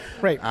here.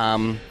 Right.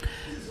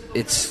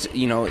 It's,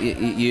 you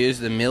use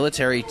the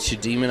military to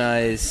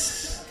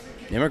demonize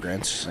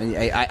immigrants.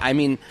 I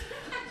mean...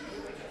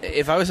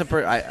 If I was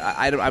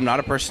I'm not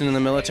a person in the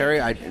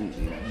military.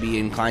 I'd be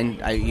inclined.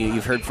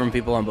 You've heard from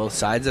people on both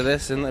sides of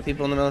this, and the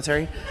people in the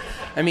military.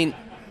 I mean,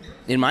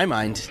 in my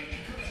mind,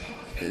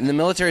 the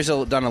military's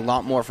done a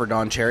lot more for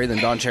Don Cherry than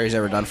Don Cherry's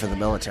ever done for the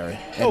military,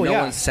 and no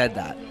one said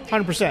that.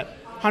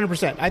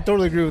 100%. I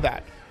totally agree with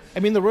that.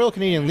 I mean, the Royal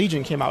Canadian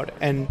Legion came out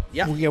and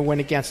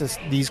went against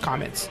these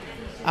comments,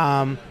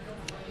 and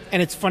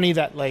it's funny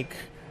that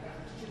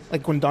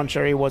when Don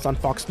Cherry was on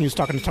Fox News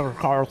talking to Tucker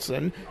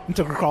Carlson, and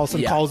Tucker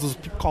Carlson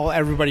call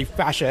everybody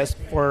fascist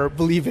for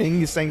believing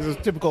these things is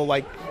typical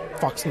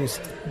Fox News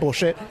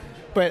bullshit.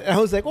 But I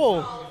was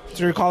so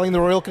you're calling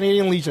the Royal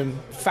Canadian Legion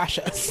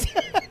fascist?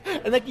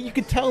 And you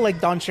could tell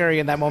Don Cherry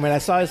in that moment.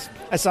 I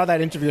saw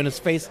that interview and his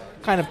face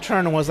kind of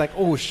turned and was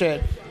oh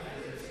shit,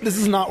 this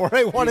is not where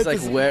I wanted.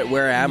 He's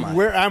where am I?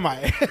 Where am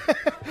I?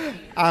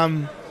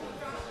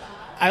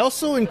 I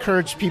also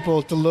encourage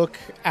people to look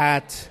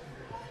at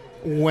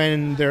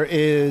when there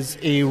is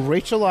a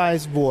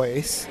racialized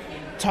voice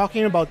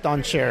talking about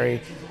Don Cherry,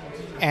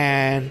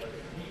 and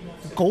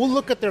go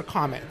look at their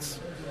comments.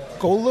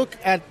 Go look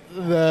at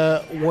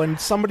when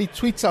somebody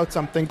tweets out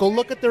something, go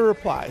look at their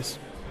replies.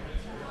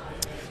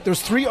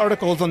 There's 3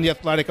 articles on The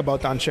Athletic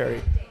about Don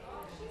Cherry.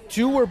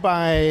 2 were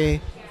by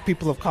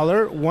people of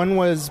color. 1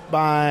 was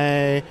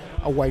by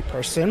a white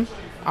person,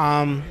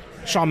 Sean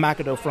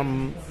McAdoo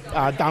from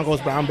Down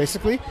Goes Brown,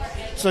 basically.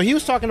 So he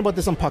was talking about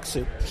this on Puck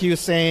Soup. He was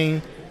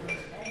saying,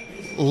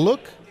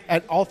 look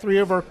at all 3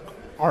 of our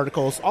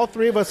articles. All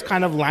 3 of us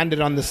kind of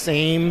landed on the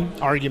same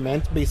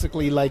argument,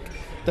 basically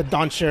that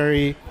Don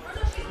Cherry,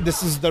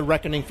 this is the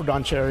reckoning for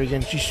Don Cherry,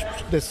 and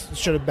this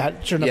shouldn't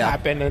have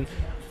happened. And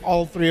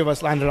all 3 of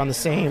us landed on the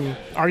same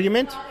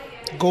argument.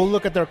 Go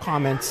look at their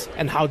comments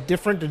and how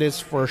different it is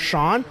for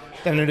Sean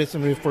than it is for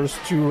 2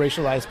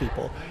 racialized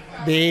people.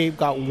 They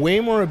got way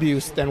more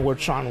abuse than what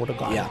Sean would have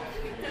gotten. Yeah.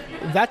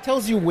 That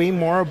tells you way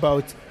more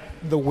about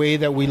the way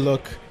that we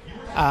look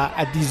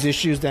at these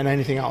issues than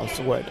anything else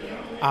would.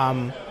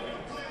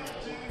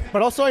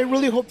 But also, I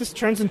really hope this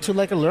turns into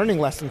like a learning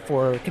lesson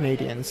for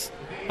Canadians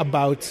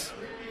about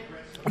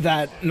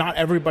that not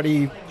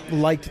everybody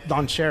liked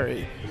Don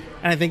Cherry.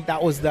 And I think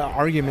that was the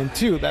argument,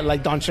 too, that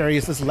like Don Cherry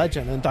is this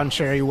legend and Don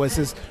Cherry was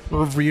this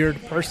revered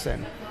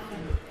person.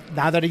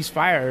 Now that he's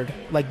fired,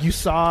 like you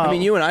saw... I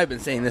mean, you and I have been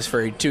saying this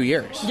for 2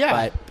 years. Yeah.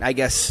 But I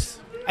guess...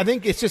 I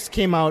think it just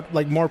came out,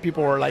 like, more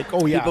people were like,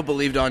 oh, yeah. People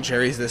believe Don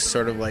Cherry's this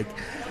sort of, like,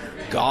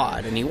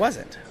 god, and he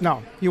wasn't.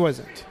 No, he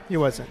wasn't. He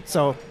wasn't.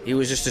 So... He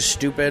was just a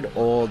stupid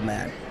old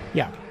man.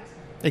 Yeah,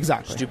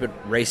 exactly. Stupid,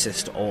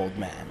 racist old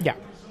man. Yeah,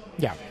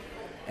 yeah.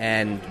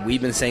 And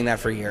we've been saying that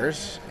for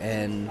years,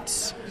 and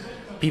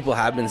people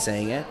have been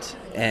saying it,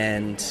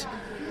 and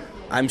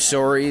I'm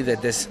sorry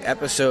that this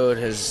episode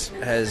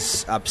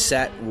has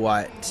upset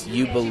what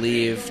you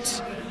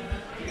believed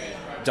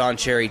Don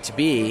Cherry to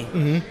be,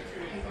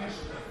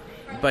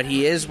 but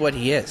he is what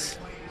he is.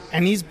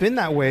 And he's been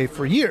that way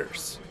for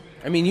years.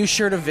 I mean, you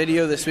shared a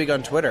video this week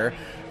on Twitter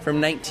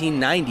from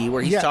 1990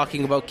 where he's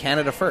talking about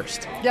Canada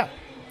first. Yeah.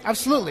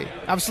 Absolutely,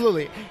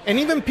 absolutely. And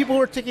even people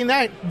were taking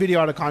that video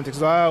out of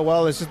context. Oh,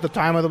 well, it's just the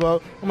time of the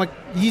boat. I'm like,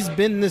 he's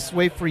been this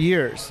way for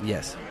years.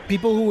 Yes.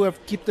 People who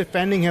have keep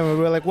defending him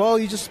were like, well,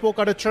 he just spoke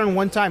out of turn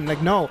one time.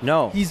 Like,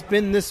 no. He's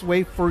been this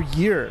way for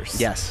years.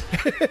 Yes.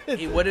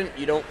 You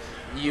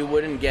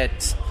wouldn't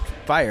get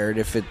fired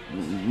if it,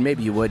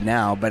 maybe you would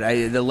now, but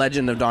the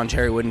legend of Don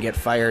Cherry wouldn't get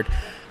fired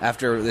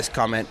after this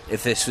comment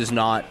if this was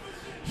not,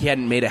 he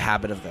hadn't made a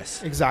habit of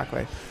this.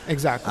 Exactly.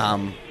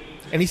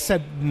 And he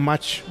said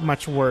much,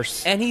 much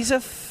worse. And he's a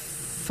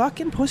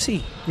fucking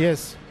pussy.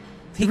 Yes.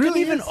 He couldn't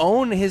even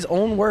own his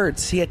own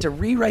words. He had to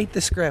rewrite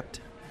the script.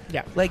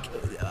 Yeah. Like,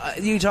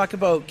 you talk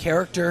about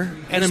character.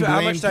 And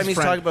how much time he's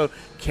talking about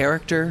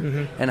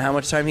character and how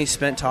much time he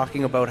spent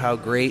talking about how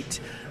great,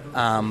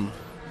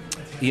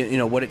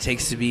 what it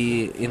takes to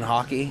be in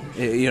hockey,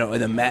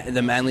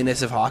 the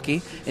manliness of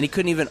hockey. And he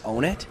couldn't even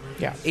own it.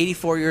 Yeah.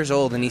 84 years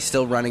old and he's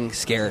still running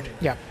scared.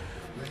 Yeah.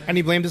 And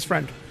he blamed his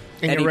friend.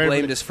 And he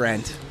blamed his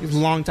friend. His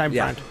longtime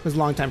friend. His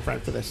longtime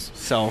friend for this.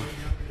 So,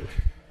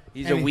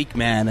 he's a weak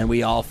man, and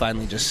we all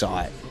finally just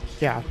saw it.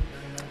 Yeah.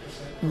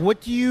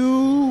 What do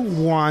you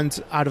want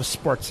out of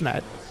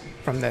Sportsnet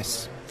from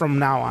this, from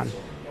now on?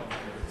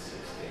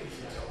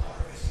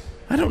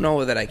 I don't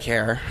know that I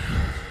care.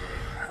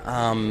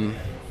 I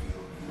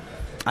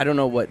don't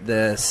know what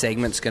the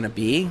segment's going to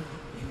be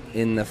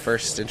in the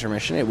first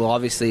intermission. It will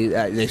obviously,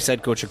 they've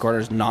said Coach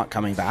Recorder's not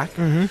coming back.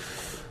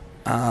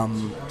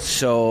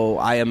 So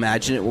I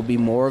imagine it will be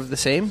more of the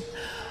same.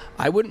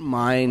 I wouldn't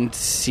mind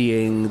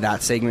seeing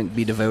that segment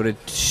be devoted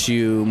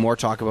to more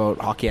talk about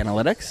hockey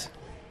analytics.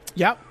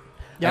 Yep.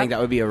 I think that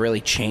would be a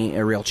real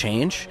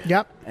change.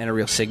 Yep. And a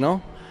real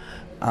signal.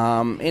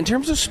 In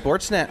terms of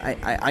Sportsnet,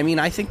 I mean,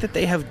 I think that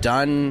they have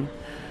done,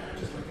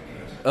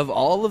 of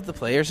all of the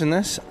players in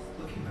this,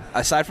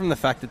 aside from the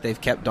fact that they've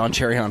kept Don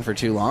Cherry on for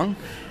too long,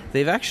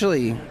 they've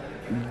actually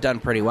done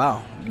pretty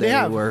well.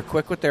 They were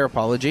quick with their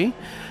apology.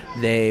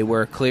 They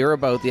were clear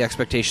about the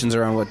expectations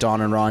around what Don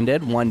and Ron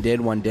did. One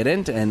did, one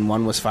didn't, and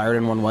one was fired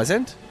and one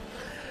wasn't.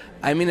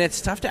 I mean,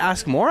 it's tough to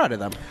ask more out of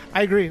them.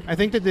 I agree. I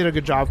think they did a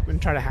good job in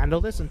trying to handle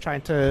this and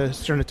trying to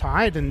turn the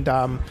tide, and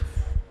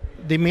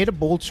they made a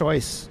bold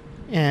choice.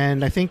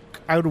 And I think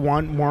I would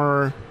want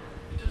more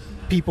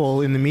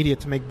people in the media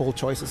to make bold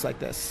choices like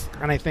this.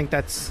 And I think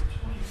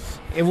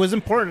it was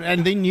important.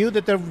 And they knew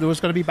that there was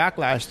going to be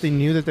backlash. They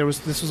knew that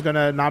this was going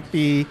to not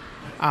be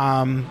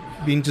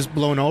being just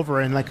blown over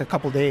in like a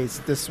couple days.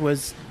 This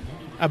was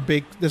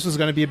going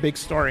to be a big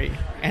story,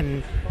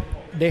 and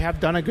they have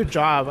done a good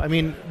job. I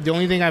mean, the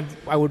only thing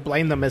I would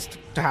blame them is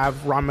to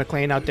have Ron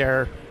MacLean out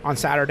there on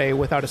Saturday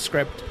without a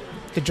script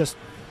to just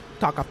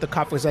talk off the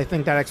cuff, because I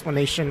think that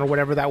explanation or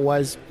whatever that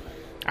was,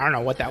 I don't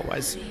know what that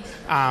was,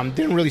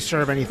 didn't really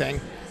serve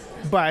anything.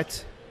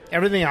 But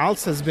everything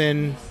else has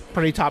been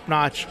pretty top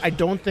notch. I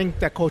don't think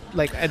that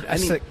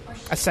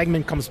a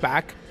segment comes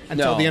back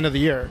until the end of the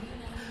year.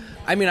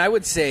 I mean, I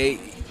would say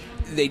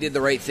they did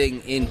the right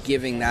thing in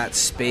giving that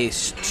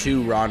space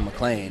to Ron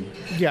MacLean.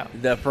 Yeah.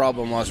 The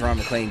problem was Ron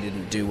MacLean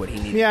didn't do what he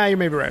needed. Yeah, you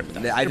may be right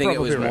about that. I think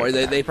it was more.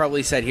 They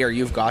probably said, here,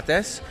 you've got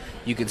this.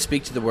 You can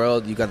speak to the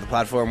world. You got the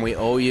platform. We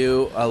owe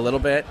you a little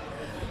bit.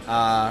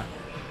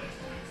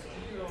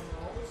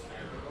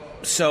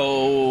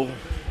 So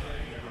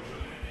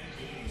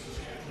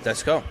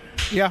let's go.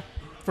 Yeah,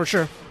 for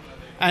sure.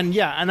 And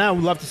I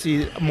would love to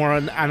see more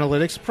an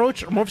analytics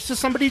approach, or more just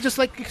somebody just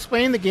like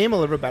explaining the game a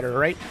little bit better,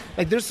 right?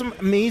 Like there's some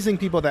amazing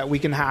people that we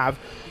can have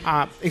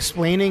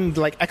explaining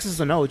like X's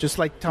and O's. Just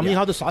like tell me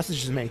how the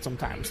sausage is made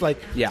sometimes.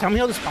 Like tell me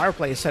how this power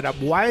play is set up.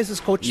 Why is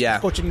this coach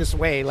coaching this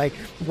way? Like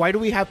why do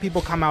we have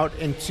people come out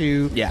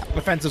into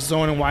offensive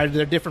zone, and why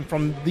they're different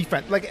from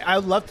defense? Like I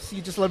would love to see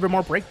just a little bit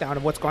more breakdown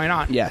of what's going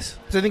on. Yes.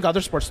 Because I think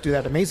other sports do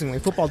that amazingly.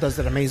 Football does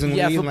that amazingly.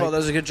 Yeah, football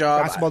does a good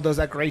job. Basketball does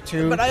that great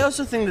too. But I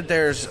also think that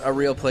there's a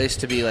real place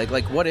to be like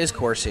what is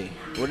Corsi?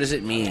 What does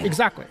it mean?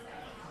 Exactly.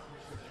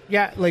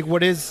 Yeah, like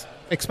what is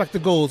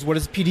expected goals? What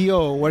is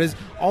PDO? What is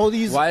all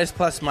these? Why is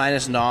plus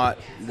minus not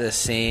the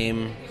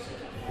same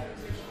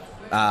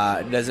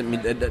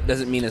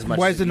doesn't mean as much.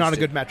 Why as is it not a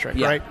good metric,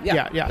 right?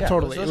 Yeah,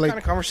 totally. Those kind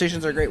of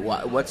conversations are great.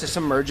 What's this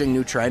emerging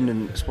new trend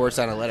in sports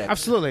analytics?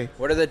 Absolutely.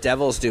 What are the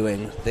Devils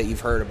doing that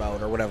you've heard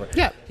about or whatever?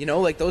 Yeah.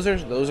 Like those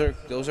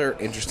are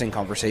interesting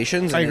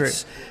conversations. And I agree.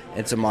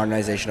 It's a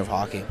modernization of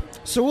hockey.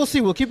 So we'll see.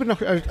 We'll keep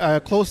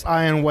a close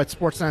eye on what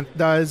Sportsnet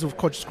does, with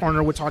Coach's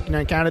Corner, what Hockey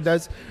Night in Canada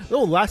does. The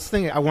last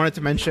thing I wanted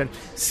to mention,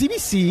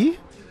 CBC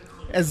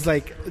has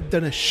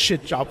done a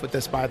shit job with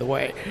this, by the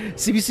way.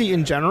 CBC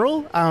in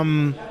general.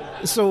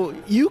 So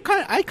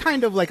I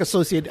kind of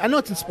associate. I know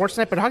it's in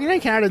Sportsnet, but Hockey Night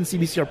in Canada and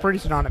CBC are pretty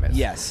synonymous.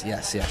 Yes.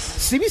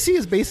 CBC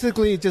is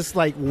basically just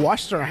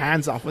washed their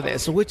hands off of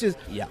this, which is.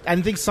 Yeah.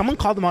 And I think someone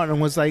called them out and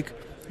was like,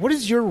 "What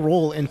is your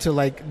role into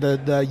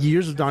the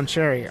years of Don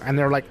Cherry?" And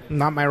they're like,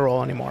 "Not my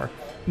role anymore,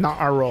 not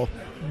our role.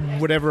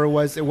 Whatever it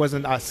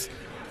wasn't us."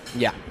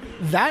 Yeah.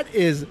 That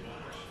is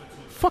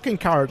fucking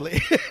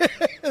cowardly.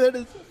 That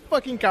is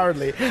fucking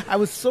cowardly. I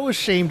was so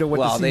ashamed of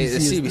what the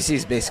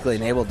CBC's basically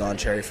enabled Don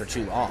Cherry for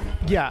too long.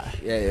 Yeah.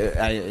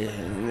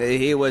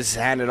 He was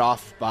handed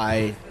off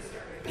to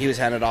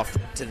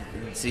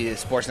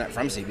Sportsnet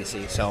from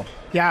CBC. So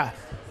yeah,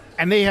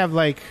 and they have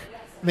I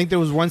think there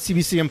was one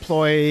CBC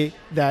employee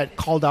that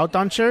called out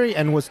Don Cherry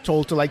and was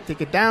told to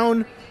take it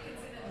down.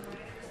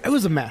 It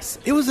was a mess.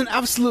 It was an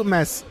absolute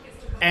mess,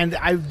 and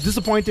I'm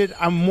disappointed.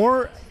 I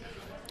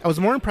was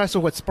more impressed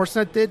with what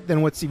Sportsnet did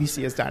than what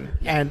CBC has done.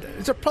 And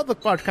it's a public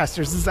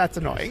broadcasters. That's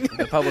annoying.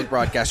 The public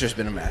broadcaster's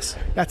been a mess.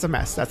 That's a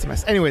mess.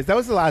 Anyways, that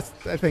was the last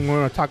thing we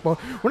want to talk about.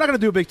 We're not going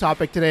to do a big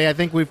topic today. I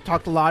think we've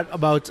talked a lot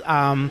about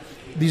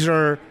these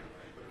are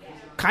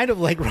kind of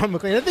like Ron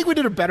MacLean. I think we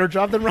did a better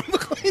job than Ron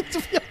MacLean, to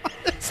be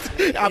honest.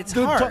 It's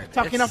hard.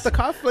 Talking off the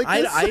cuff like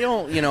this. I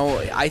don't,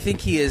 I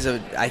think he is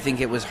I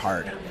think it was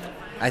hard.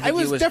 I think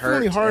he was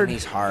definitely hard. And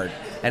he's hard.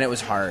 And it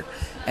was hard.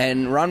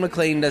 And Ron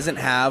MacLean doesn't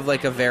have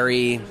a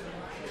very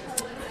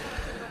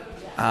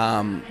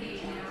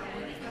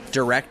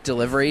direct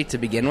delivery to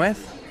begin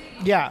with.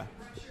 Yeah.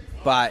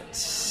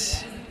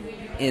 But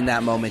in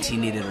that moment, he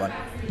needed one.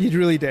 He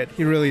really did.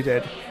 Did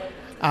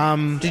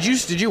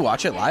you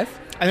watch it live?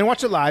 I didn't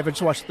watch it live. I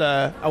watched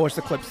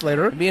the clips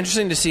later. It'd be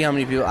interesting to see how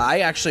many people. I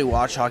actually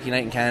watched Hockey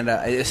Night in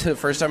Canada. It's the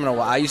first time in a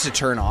while. I used to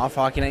turn off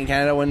Hockey Night in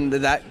Canada when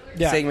that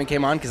segment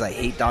came on because I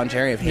hate Don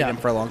Cherry. I've hated him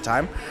for a long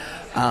time.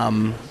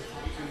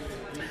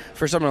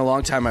 First time in a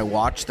long time I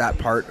watched that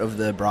part of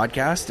the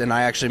broadcast, and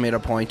I actually made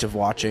a point of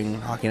watching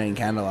Hockey Night in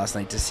Canada last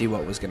night to see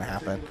what was going to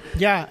happen.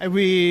 Yeah, I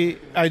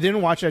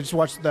didn't watch it. I just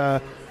watched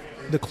the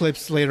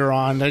clips later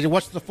on. I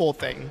watched the full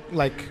thing,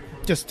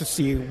 just to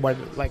see why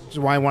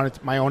I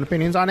wanted my own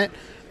opinions on it.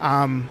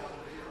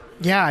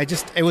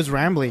 It was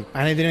rambly,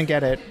 and I didn't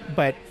get it,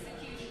 but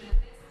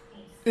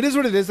it is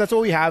what it is. That's what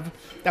we have.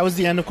 That was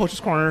the end of Coach's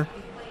Corner.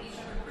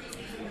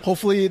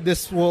 Hopefully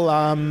this will...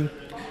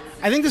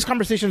 I think this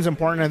conversation is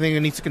important. I think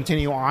it needs to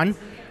continue on.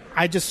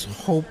 I just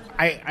hope...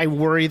 I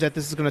worry that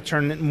this is going to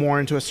turn more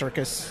into a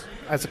circus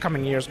as the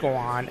coming years go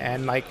on,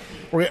 and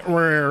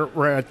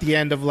we're at the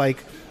end of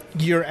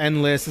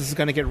year-end list. This is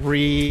going to get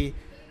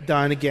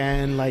redone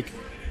again.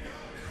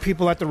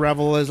 People at the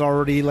Revel is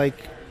already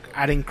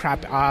adding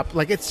crap up.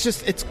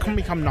 It's going to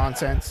become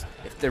nonsense.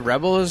 If the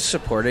Rebel is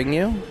supporting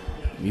you,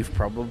 you've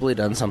probably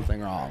done something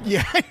wrong.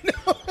 Yeah, I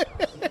know.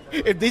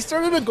 If they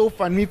started a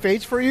GoFundMe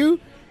page for you,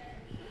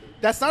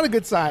 that's not a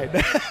good sign.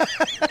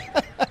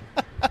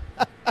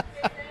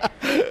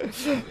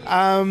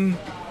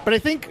 But I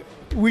think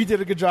we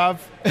did a good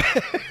job.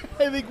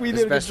 I think we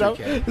did a good job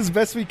as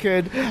best we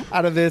could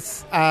out of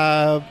this.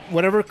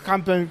 Whatever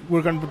content,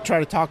 we're going to try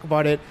to talk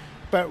about it.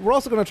 But we're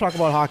also going to talk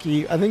about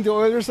hockey. I think the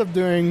Oilers are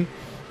doing...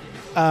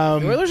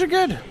 the Oilers are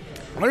good.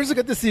 Oilers are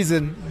good this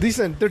season.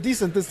 Decent. They're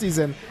decent this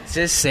season.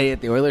 Just say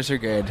it. The Oilers are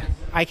good.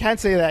 I can't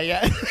say that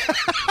yet.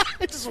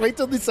 Just wait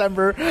till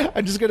December.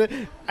 I'm just going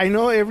to... I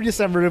know every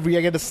December we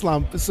get a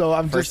slump, so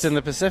I'm First in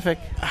the Pacific.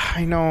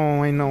 I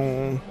know.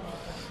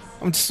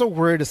 I'm just so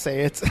worried to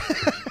say it.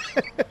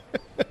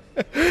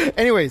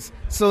 Anyways,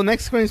 so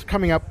next game is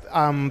coming up.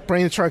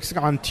 Playing the Sharks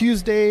on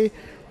Tuesday,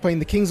 playing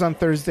the Kings on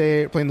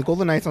Thursday, playing the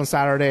Golden Knights on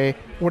Saturday.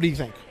 What do you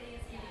think?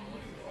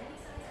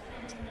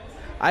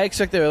 I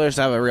expect the Oilers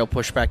to have a real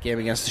pushback game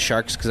against the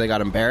Sharks because they got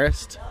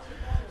embarrassed.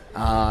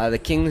 The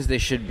Kings they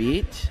should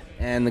beat,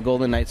 and the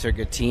Golden Knights are a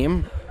good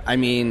team. I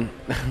mean,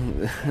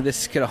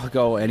 this could all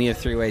go any of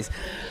three ways.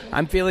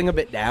 I'm feeling a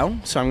bit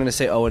down, so I'm going to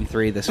say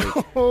 0-3 this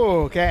week.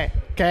 Oh, okay.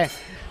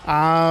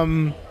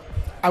 I'm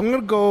going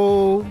to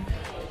go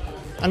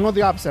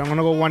the opposite. I'm going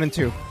to go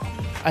 1-2.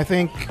 I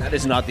think that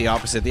is not the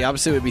opposite. The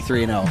opposite would be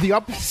 3-0. The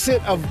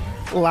opposite of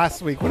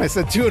last week when I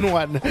said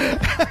 2-1.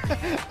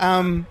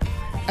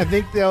 I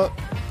think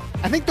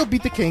they'll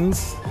beat the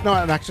Kings. No,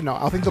 actually, no.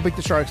 I think they'll beat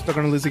the Sharks. They're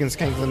going to lose against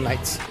Kings and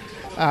Knights.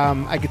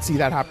 I could see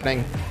that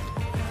happening.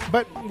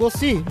 But we'll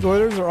see. The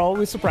Oilers are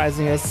always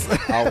surprising us.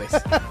 Always.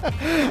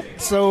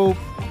 So,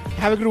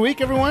 have a good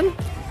week, everyone.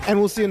 And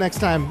we'll see you next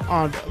time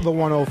on the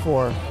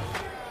 104.